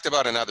we've talked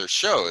about in other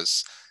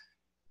shows,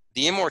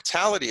 the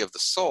immortality of the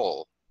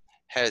soul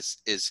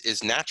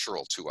is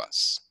natural to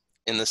us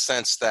in the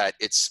sense that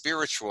it's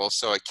spiritual,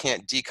 so it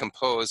can't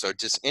decompose or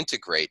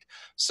disintegrate.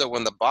 So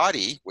when the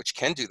body, which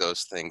can do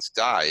those things,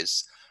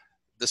 dies,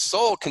 the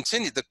soul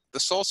continues, the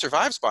soul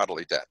survives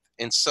bodily death.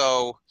 And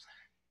so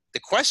the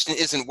question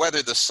isn't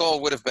whether the soul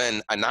would have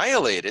been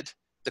annihilated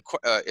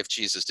if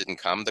Jesus didn't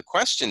come. The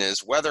question is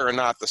whether or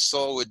not the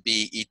soul would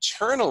be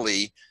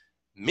eternally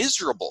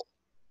miserable,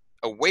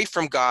 away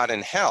from God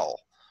in hell,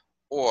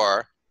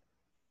 or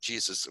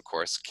Jesus, of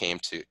course, came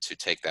to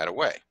take that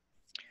away.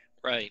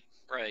 right,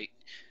 right.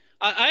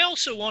 I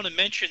also want to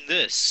mention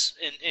this,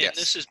 and this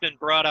Yes. has been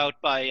brought out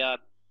by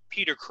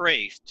Peter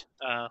Kraft,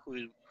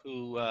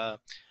 who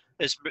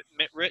has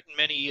written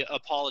many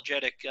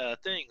apologetic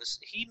things.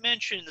 He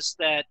mentions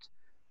that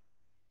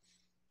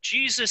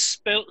Jesus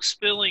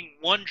spilling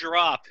one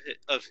drop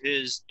of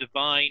his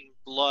divine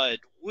blood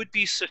would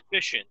be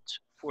sufficient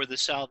for the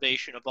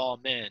salvation of all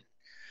men,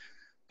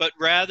 but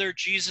rather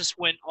Jesus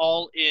went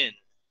all in.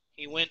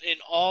 He went in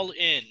all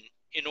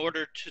in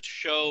order to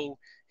show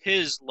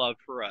his love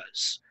for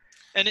us.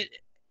 And it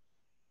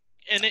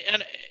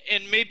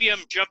and maybe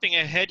I'm jumping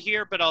ahead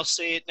here, but I'll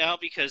say it now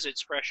because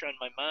it's fresh on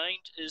my mind.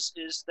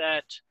 Is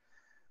that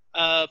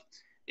uh,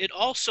 it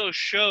also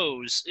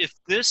shows if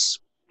this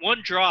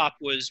one drop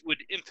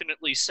would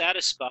infinitely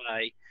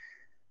satisfy, and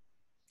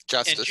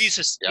Justice.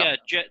 Jesus, Yeah.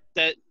 yeah,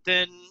 that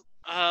then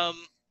um,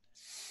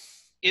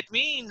 it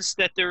means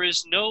that there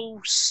is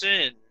no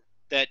sin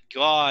that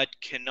God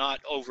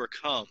cannot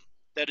overcome.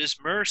 That His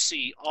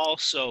mercy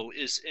also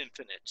is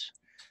infinite.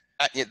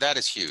 Yeah, that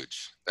is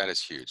huge. That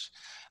is huge.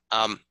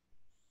 Um,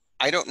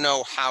 I don't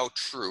know how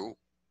true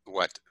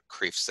what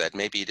Kreeft said.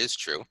 Maybe it is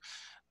true.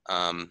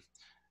 Um,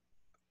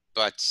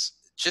 but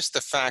just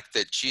the fact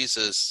that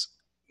Jesus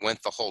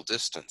went the whole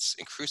distance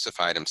and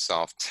crucified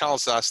himself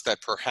tells us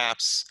that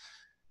perhaps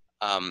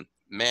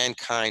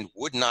mankind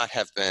would not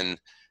have been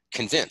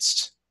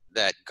convinced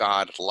that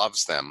God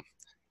loves them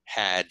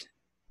had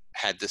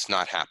this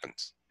not happened.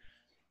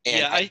 And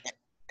Yeah, I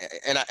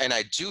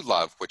I do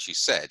love what you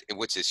said,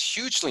 which is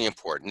hugely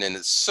important, and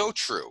it's so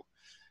true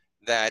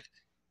that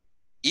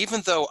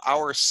even though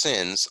our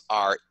sins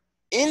are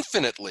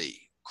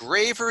infinitely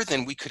graver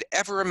than we could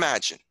ever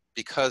imagine,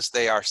 because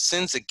they are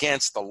sins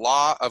against the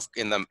law of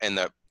in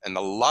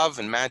the love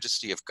and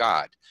majesty of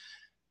God,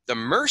 the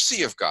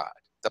mercy of God,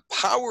 the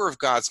power of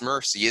God's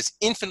mercy is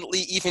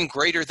infinitely even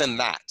greater than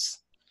that.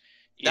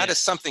 That is yes.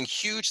 something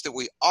huge that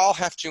we all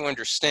have to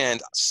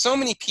understand. So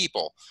many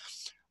people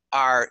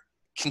are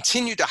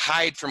continue to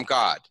hide from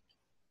God,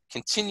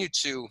 continue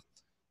to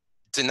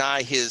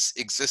deny his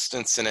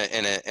existence in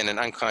an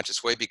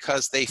unconscious way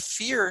because they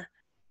fear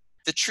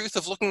the truth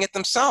of looking at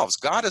themselves.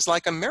 God is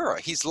like a mirror.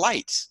 He's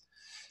light.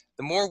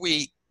 The more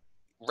we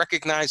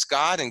recognize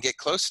God and get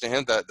close to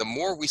him, the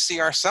more we see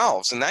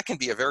ourselves. And that can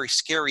be a very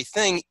scary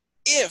thing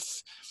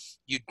if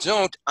you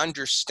don't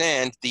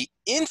understand the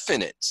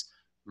infinite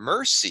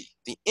mercy,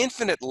 the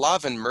infinite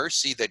love and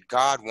mercy that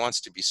God wants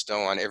to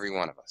bestow on every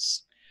one of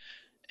us.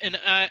 And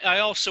I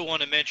also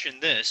want to mention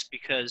this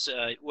because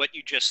what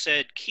you just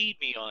said keyed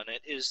me on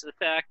it is the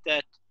fact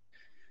that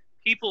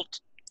people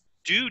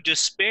do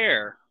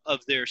despair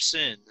of their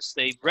sins.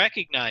 They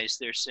recognize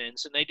their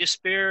sins and they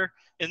despair.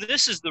 And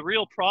this is the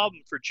real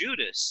problem for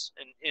Judas.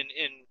 And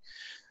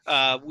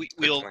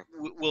Good point.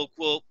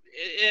 we'll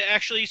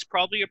actually it's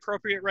probably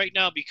appropriate right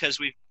now because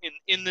we've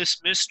in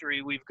this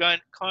mystery we've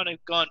kind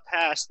of gone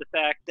past the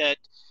fact that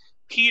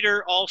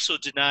Peter also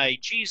denied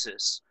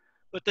Jesus.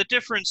 But the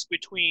difference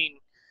between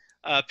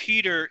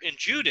Peter and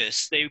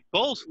Judas, they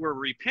both were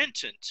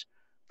repentant,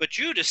 but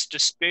Judas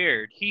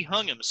despaired. He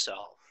hung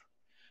himself,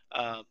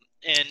 um,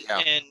 and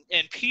Yeah.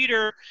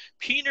 Peter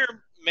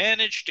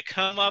managed to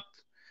come up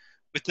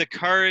with the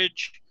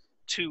courage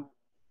to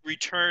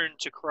return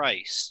to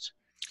Christ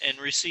and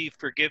receive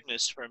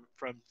forgiveness from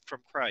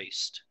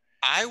Christ.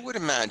 I would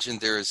imagine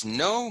there is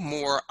no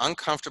more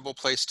uncomfortable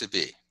place to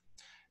be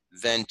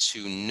than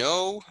to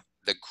know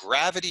the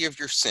gravity of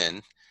your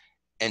sin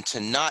and to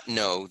not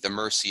know the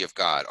mercy of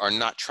God or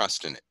not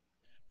trust in it.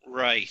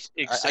 Right,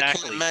 I can't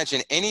exactly.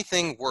 imagine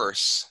anything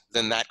worse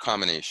than that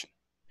combination.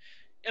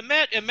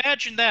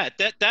 Imagine that.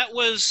 That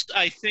was,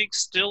 I think,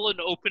 still an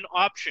open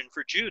option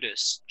for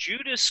Judas.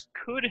 Judas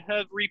could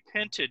have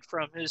repented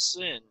from his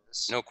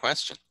sins. No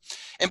question.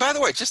 And by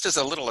the way, just as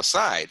a little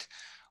aside,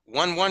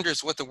 one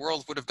wonders what the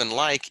world would have been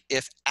like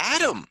if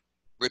Adam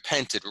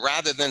repented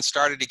rather than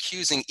started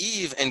accusing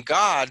Eve and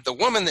God, the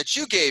woman that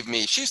you gave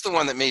me, she's the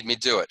one that made me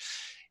do it.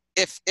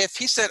 If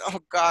he said, "Oh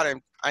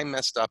God, I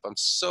messed up. I'm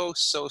so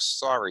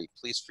sorry.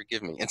 Please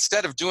forgive me,"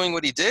 instead of doing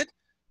what he did,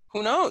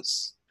 who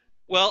knows?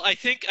 Well, I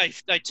tend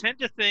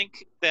to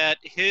think that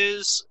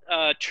his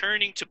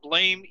turning to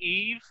blame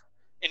Eve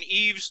and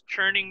Eve's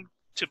turning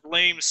to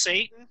blame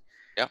Satan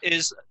Yeah.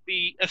 is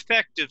the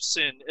effect of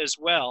sin as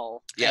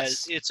well, as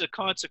Yes. it's a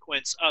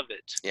consequence of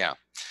it. Yeah.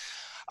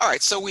 All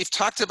right. So we've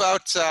talked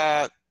about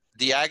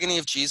the agony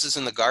of Jesus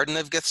in the Garden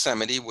of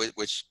Gethsemane,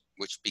 which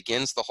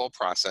begins the whole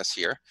process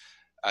here.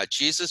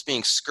 Jesus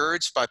being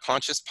scourged by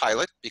Pontius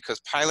Pilate because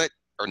Pilate,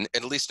 or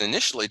at least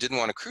initially, didn't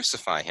want to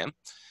crucify him.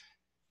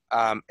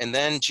 And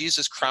then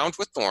Jesus crowned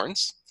with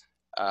thorns.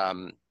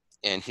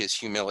 In his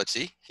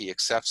humility, he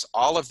accepts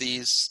all of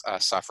these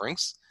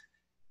sufferings.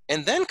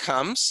 And then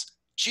comes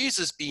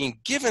Jesus being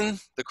given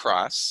the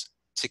cross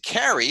to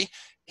carry.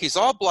 He's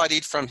all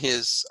bloodied from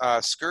his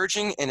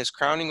scourging and his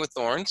crowning with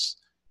thorns.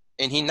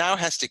 And he now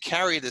has to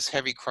carry this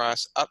heavy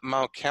cross up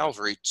Mount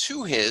Calvary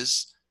to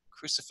his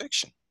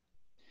crucifixion.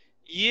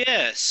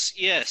 Yes,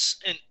 yes,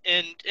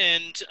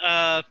 and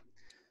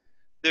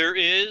there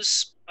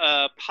is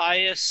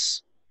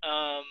pious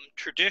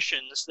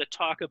traditions that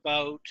talk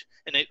about,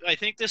 and I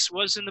think this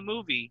was in the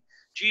movie.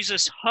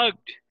 Jesus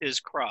hugged his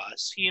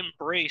cross; he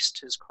embraced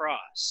his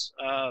cross,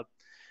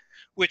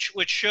 which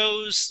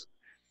shows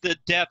the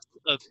depth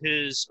of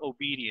his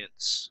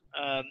obedience.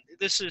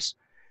 This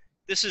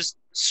is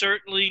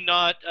certainly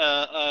not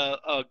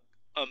a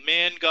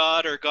man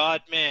God or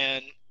God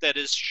man that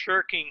is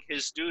shirking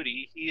his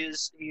duty. He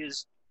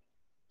is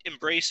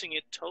embracing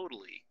it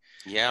totally,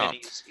 Yeah. and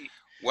he,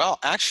 Well,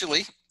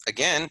 actually,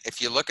 again, if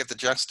you look at the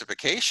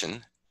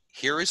justification,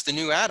 here is the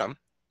new Adam.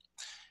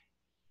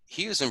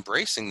 He is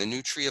embracing the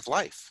new tree of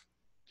life.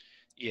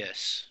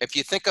 yes, If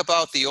you think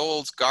about the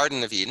old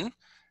Garden of Eden,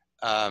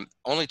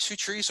 only two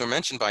trees were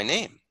mentioned by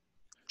name: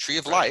 tree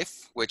of right,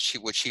 life, which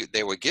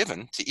they were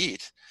given to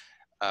eat,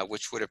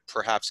 which would have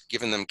perhaps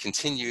given them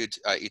continued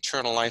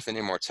eternal life and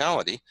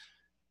immortality,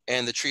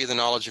 and the tree of the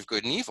knowledge of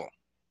good and evil,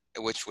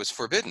 which was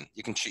forbidden.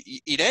 You can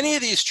eat any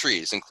of these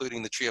trees,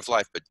 including the tree of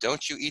life, but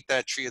don't you eat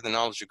that tree of the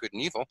knowledge of good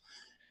and evil.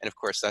 And of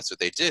course, that's what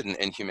they did,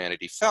 and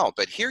humanity fell.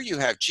 But here you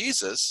have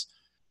Jesus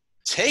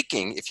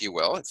taking, if you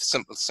will,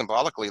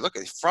 symbolically, look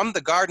at it, from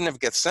the Garden of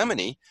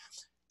Gethsemane,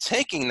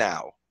 taking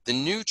now the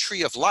new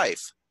tree of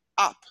life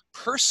up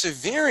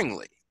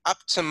perseveringly up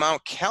to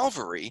Mount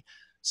Calvary,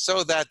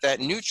 so that that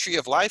new tree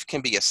of life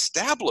can be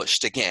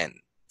established again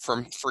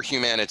for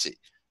humanity.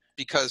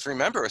 Because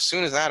remember, as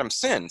soon as Adam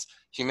sinned,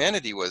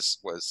 humanity was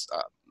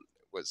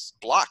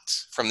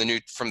blocked from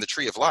the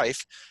tree of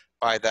life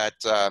by that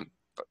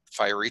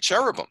fiery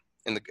cherubim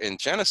in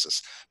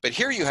Genesis. But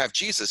here you have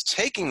Jesus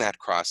taking that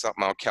cross up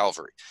Mount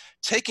Calvary,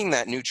 taking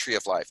that new tree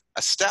of life,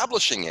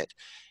 establishing it,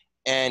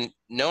 and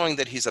knowing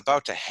that he's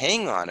about to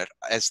hang on it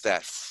as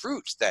that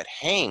fruit that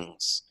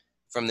hangs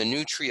from the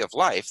new tree of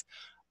life,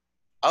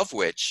 of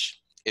which,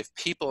 if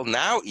people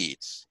now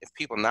eat, if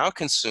people now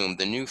consume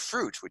the new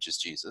fruit, which is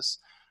Jesus,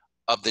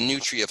 of the new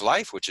tree of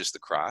life, which is the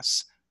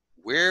cross,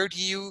 where do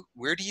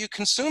you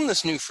consume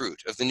this new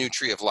fruit of the new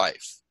tree of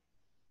life?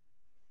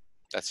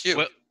 That's you.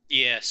 well,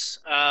 yes.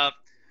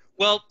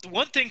 Well,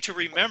 one thing to Well,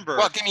 remember,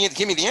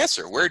 give me the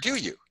answer. Where do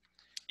you?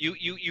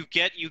 you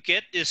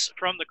get this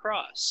from the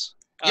cross.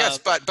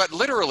 Yes, Um, but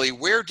literally,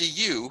 where do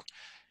you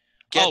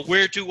get oh,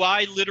 where do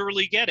I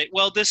literally get it?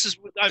 Well, I'm this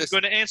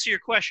going to answer your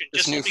question.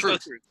 this new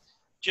fruit?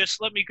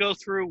 Just let me go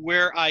through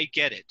where I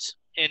get it.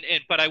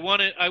 But I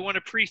want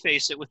to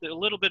preface it with a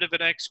little bit of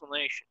an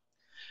explanation,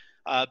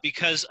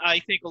 because I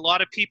think a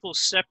lot of people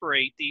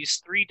separate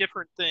these three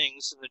different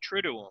things in the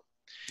Triduum.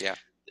 Yeah,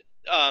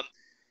 Um,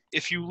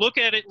 if you look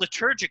at it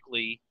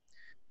liturgically,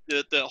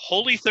 the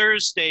Holy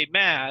Thursday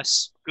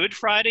Mass, Good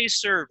Friday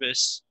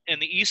service,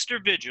 and the Easter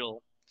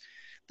Vigil,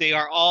 they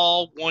are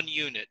all one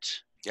unit.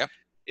 yeah.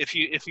 If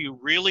you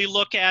really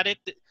look at it,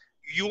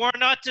 you are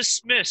not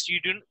dismissed. You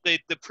do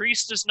the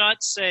priest does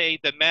not say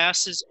the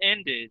Mass is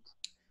ended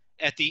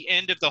at the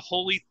end of the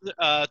Holy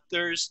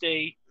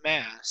Thursday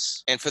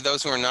Mass. And for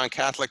those who are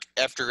non-Catholic,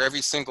 after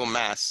every single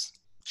Mass,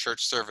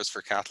 church service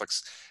for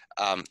Catholics,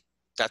 um,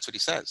 that's what he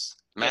says.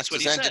 That's Mass what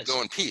is he ended, says.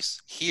 go in peace.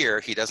 Here,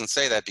 he doesn't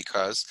say that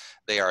because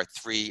they are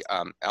three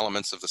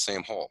elements of the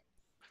same whole.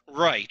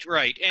 Right,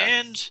 right.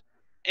 Okay?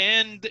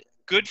 And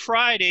Good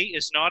Friday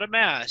is not a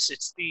Mass.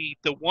 It's the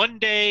one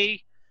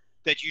day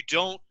that you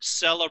don't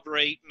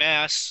celebrate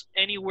Mass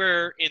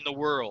anywhere in the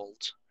world.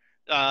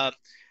 Uh,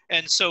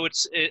 and so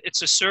it's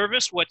a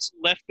service, what's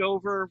left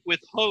over with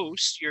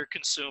host you're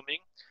consuming.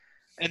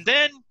 And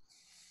then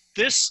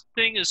this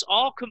thing is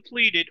all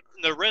completed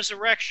in the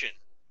resurrection.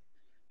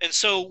 And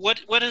so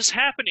what is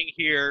happening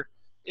here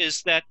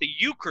is that the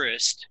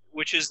Eucharist,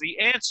 which is the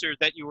answer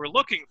that you were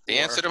looking The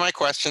answer for, to my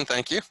question,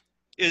 thank you.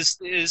 is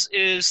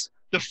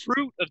the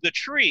fruit of the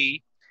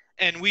tree,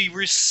 and we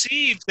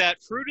receive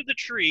that fruit of the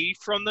tree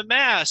from the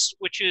Mass,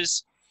 which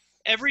is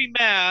every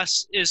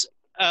Mass is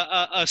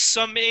a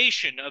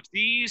summation of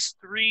these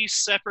three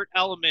separate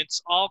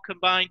elements all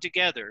combined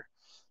together: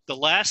 the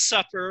Last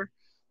Supper,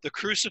 the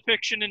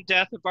crucifixion and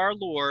death of our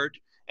Lord,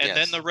 and then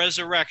Yes. the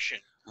resurrection.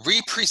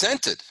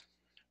 Represented.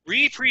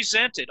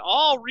 Represented,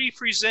 all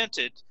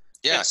represented.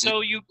 Yeah, And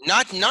so you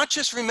not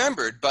just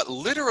remembered, but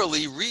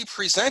literally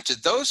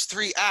represented. Those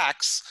three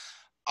acts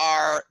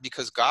are,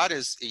 because God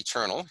is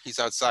eternal, he's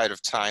outside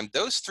of time,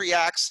 those three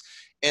acts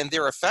and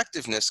their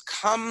effectiveness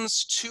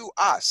comes to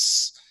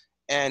us,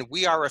 and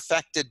we are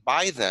affected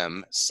by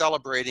them,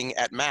 celebrating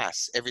at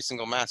Mass, every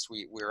single Mass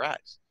we're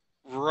at.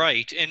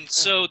 right. And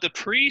so the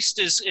priest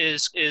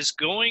is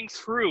going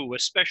through,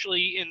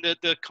 especially in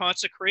the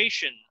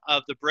consecration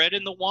of the bread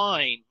and the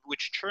wine,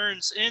 which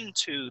turns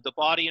into the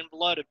body and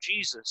blood of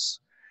Jesus.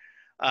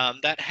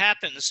 That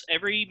happens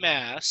every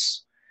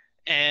Mass,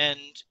 and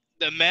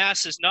the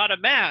Mass is not a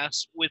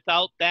Mass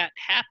without that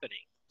happening.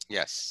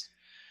 Yes.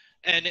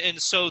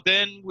 And so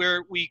then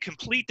where we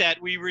complete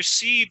that, we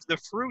receive the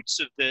fruits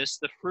of this,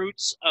 the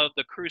fruits of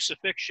the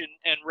crucifixion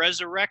and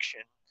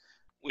resurrection,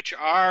 which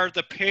are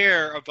the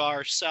pair of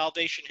our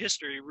salvation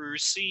history. We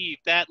receive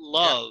that Yeah.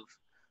 love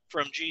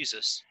from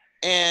Jesus.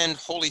 And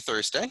Holy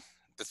Thursday,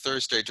 the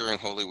Thursday during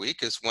Holy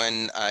Week, is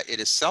when it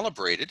is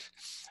celebrated,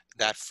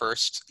 that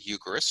first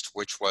Eucharist,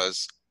 which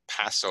was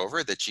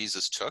Passover that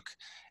Jesus took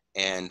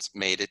and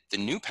made it the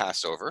new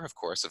Passover, of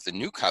course, of the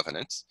new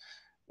covenant,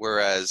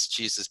 whereas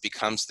Jesus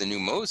becomes the new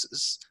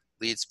Moses,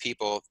 leads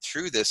people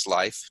through this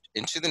life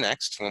into the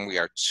next, when we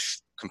are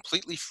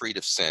completely freed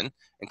of sin,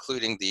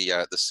 including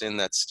the sin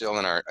that's still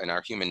in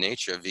our human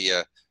nature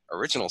via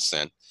original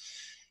sin.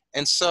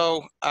 And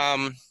so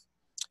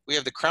we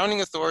have the crowning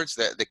of thorns,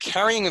 the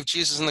carrying of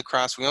Jesus on the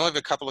cross. We only have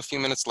a couple of few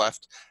minutes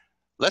left.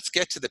 Let's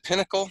get to the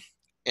pinnacle,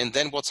 and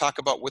then we'll talk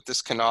about what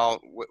this can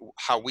all,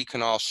 how we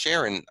can all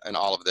share in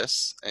all of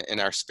this in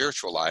our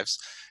spiritual lives.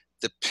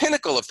 The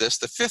pinnacle of this,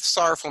 the fifth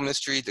sorrowful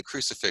mystery, the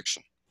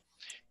crucifixion.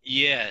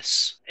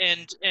 Yes,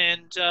 and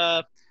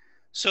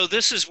so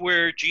this is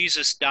where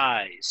Jesus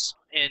dies,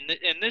 and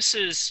this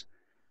is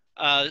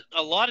a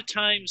lot of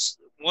times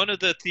one of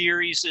the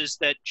theories is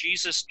that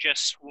Jesus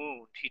just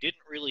swooned. He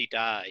didn't really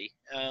die.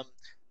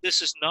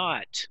 This is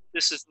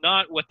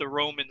not what the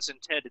Romans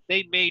intended.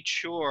 They made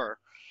sure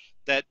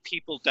that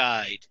people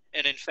died,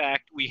 and in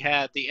fact, we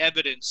have the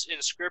evidence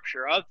in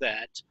Scripture of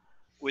that,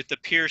 with the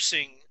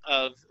piercing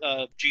of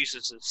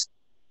Jesus's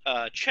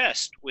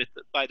chest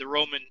by the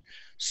Roman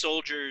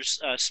soldier's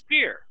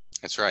spear.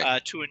 That's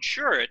right. To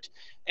ensure it.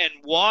 And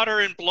water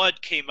and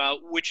blood came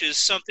out, which is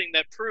something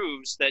that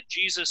proves that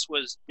Jesus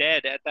was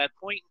dead at that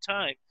point in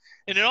time.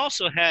 And it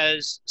also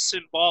has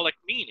symbolic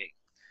meaning.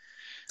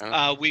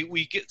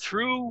 We get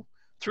through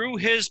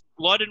his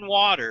blood and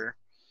water.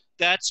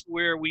 That's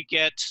where we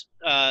get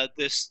the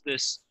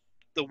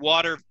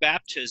water of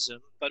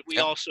baptism, but we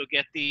Yep. also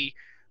get the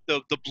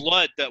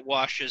blood that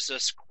washes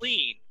us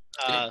clean.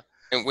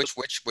 And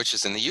which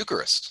is in the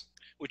Eucharist.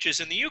 Which is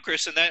in the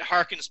Eucharist, and that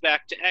harkens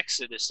back to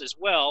Exodus as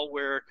well,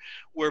 where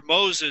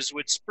Moses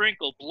would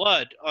sprinkle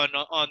blood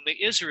on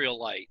the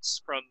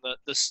Israelites from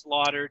the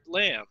slaughtered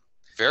lamb.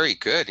 Very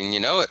good. And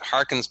it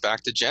harkens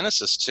back to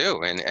Genesis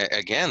too. And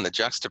again, the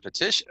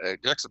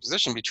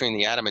juxtaposition between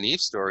the Adam and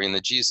Eve story and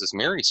the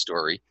Jesus-Mary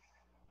story.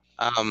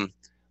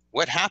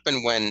 What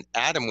happened when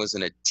Adam was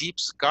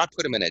God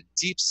put him in a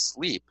deep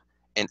sleep,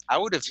 and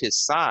out of his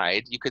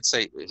side, you could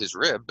say his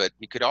rib, but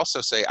you could also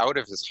say out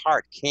of his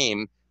heart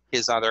came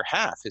his other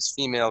half, his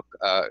female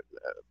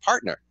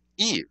partner,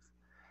 Eve.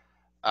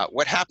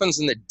 What happens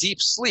in the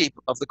deep sleep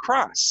of the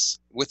cross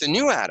with the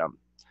new Adam?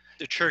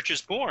 The church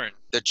is born.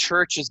 The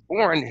church is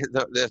born.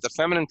 The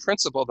feminine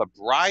principle, the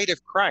bride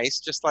of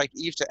Christ, just like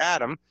Eve to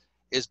Adam,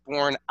 is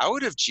born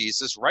out of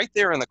Jesus right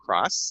there on the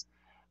cross,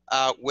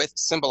 with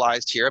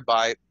symbolized here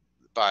by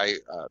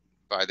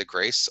the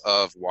grace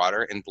of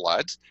water and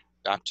blood,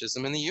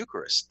 baptism in the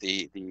Eucharist,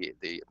 the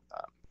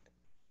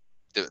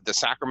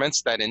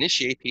sacraments that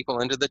initiate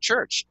people into the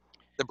church.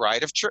 The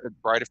bride of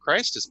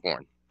Christ is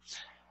born.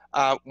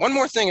 One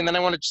more thing, and then I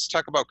want to just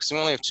talk about, because we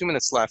only have 2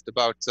 minutes left,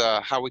 about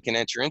how we can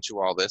enter into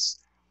all this.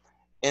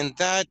 And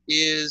that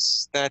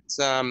is that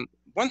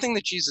one thing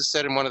that Jesus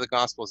said in one of the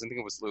Gospels, I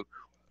think it was Luke,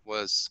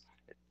 was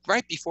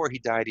right before he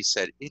died, he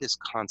said, "It is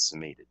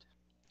consummated."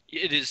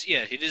 It is,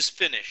 yeah, it is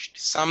finished.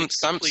 Some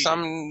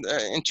translations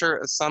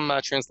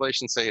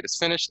say it is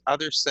finished.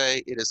 Others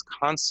say it is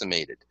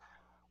consummated.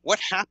 What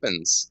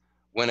happens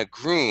when a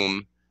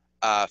groom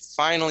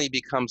finally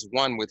becomes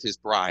one with his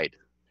bride?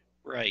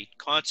 Right,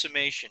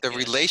 consummation. The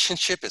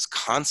relationship is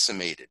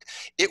consummated.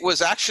 It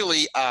was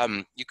actually,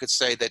 you could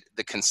say that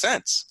the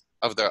consent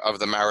of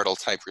the marital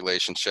type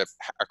relationship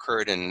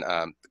occurred in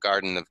the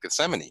Garden of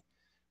Gethsemane,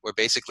 where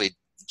basically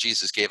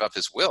Jesus gave up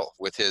his will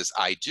with his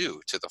I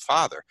do to the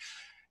Father.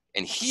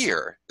 And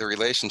here, the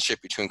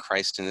relationship between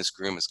Christ and his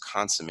groom is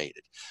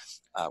consummated,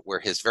 where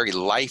his very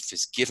life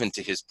is given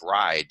to his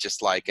bride,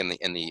 just like in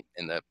the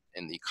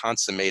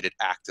consummated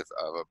act of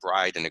a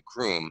bride and a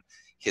groom,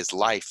 his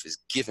life is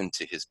given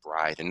to his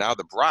bride. And now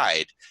the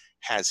bride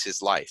has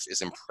his life,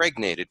 is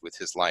impregnated with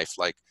his life,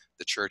 like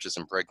the church is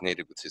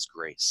impregnated with his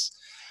grace.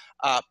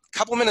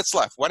 Couple minutes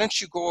left. Why don't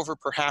you go over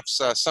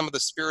perhaps some of the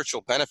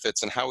spiritual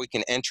benefits and how we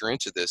can enter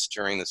into this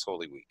during this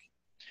Holy Week?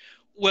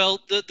 Well,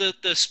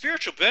 the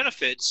spiritual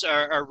benefits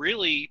are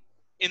really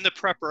in the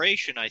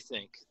preparation, I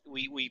think.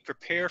 We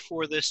prepare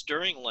for this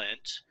during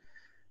Lent,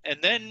 and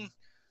then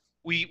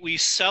we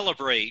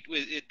celebrate.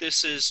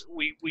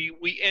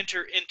 We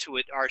enter into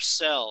it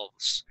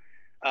ourselves.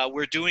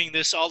 We're doing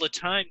this all the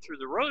time through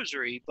the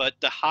Rosary, but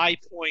the high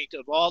point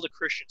of all the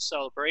Christian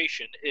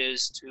celebration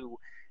is to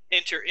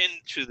enter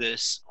into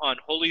this on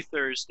Holy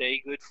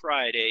Thursday, Good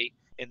Friday,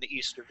 and the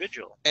Easter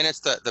Vigil. And it's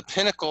the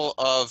pinnacle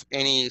of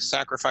any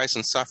sacrifice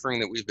and suffering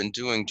that we've been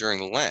doing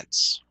during Lent,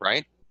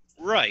 right?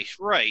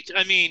 Right.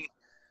 I mean,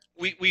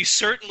 we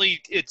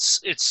certainly it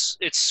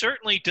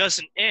certainly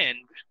doesn't end,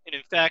 and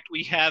in fact,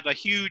 we have a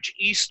huge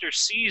Easter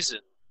season.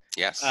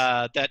 Yes.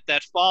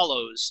 That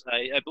follows.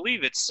 I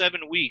believe it's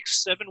 7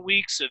 weeks. 7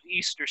 weeks of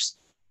Easter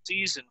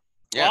season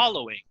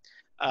following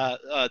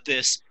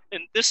this,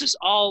 and this is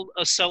all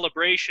a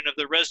celebration of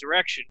the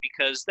resurrection,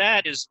 because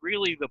that is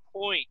really the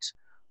point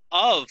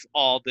of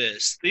all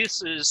this.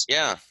 This is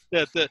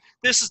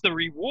this is the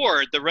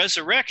reward, the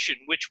resurrection,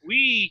 which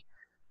we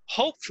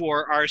hope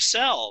for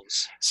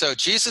ourselves. So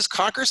Jesus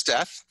conquers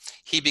death.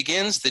 He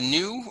begins the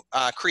new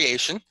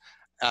creation,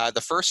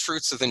 the first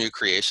fruits of the new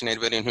creation.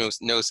 Anybody who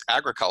knows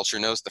agriculture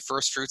knows the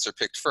first fruits are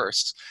picked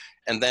first,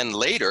 and then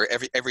later,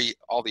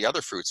 all the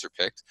other fruits are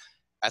picked.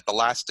 At the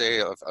last day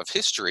of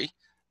history,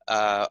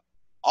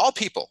 all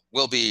people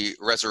will be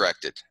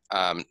resurrected.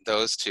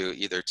 Those to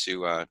either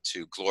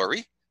to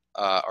glory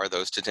or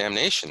those to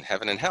damnation,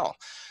 heaven and hell.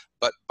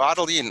 But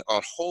bodily and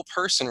a whole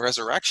person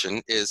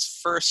resurrection is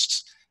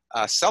first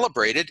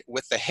celebrated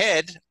with the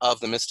head of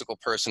the mystical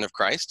person of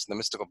Christ, the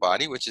mystical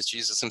body, which is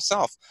Jesus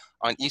himself,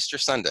 on Easter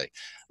Sunday.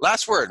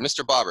 Last word,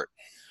 Mr. Bobbert.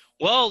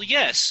 Well,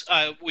 yes,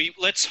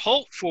 let's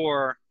hope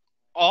for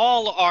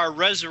all our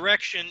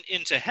resurrection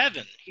into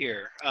heaven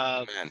here.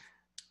 Amen.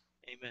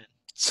 Amen.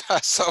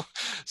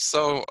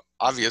 So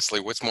obviously,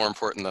 what's more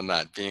important than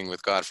that? Being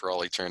with God for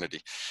all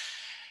eternity.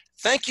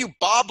 Thank you,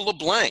 Bob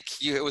LeBlanc.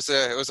 It was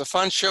a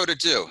fun show to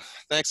do.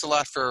 Thanks a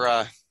lot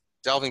for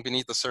delving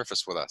beneath the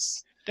surface with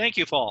us. Thank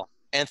you, Paul.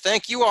 And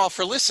thank you all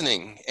for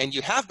listening. And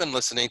you have been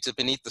listening to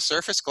Beneath the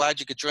Surface. Glad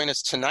you could join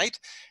us tonight.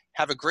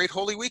 Have a great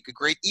Holy Week, a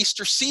great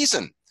Easter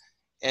season.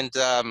 And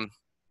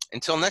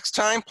until next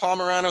time, Paul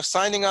Murano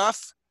signing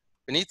off.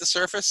 Beneath the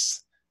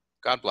Surface.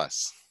 God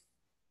bless.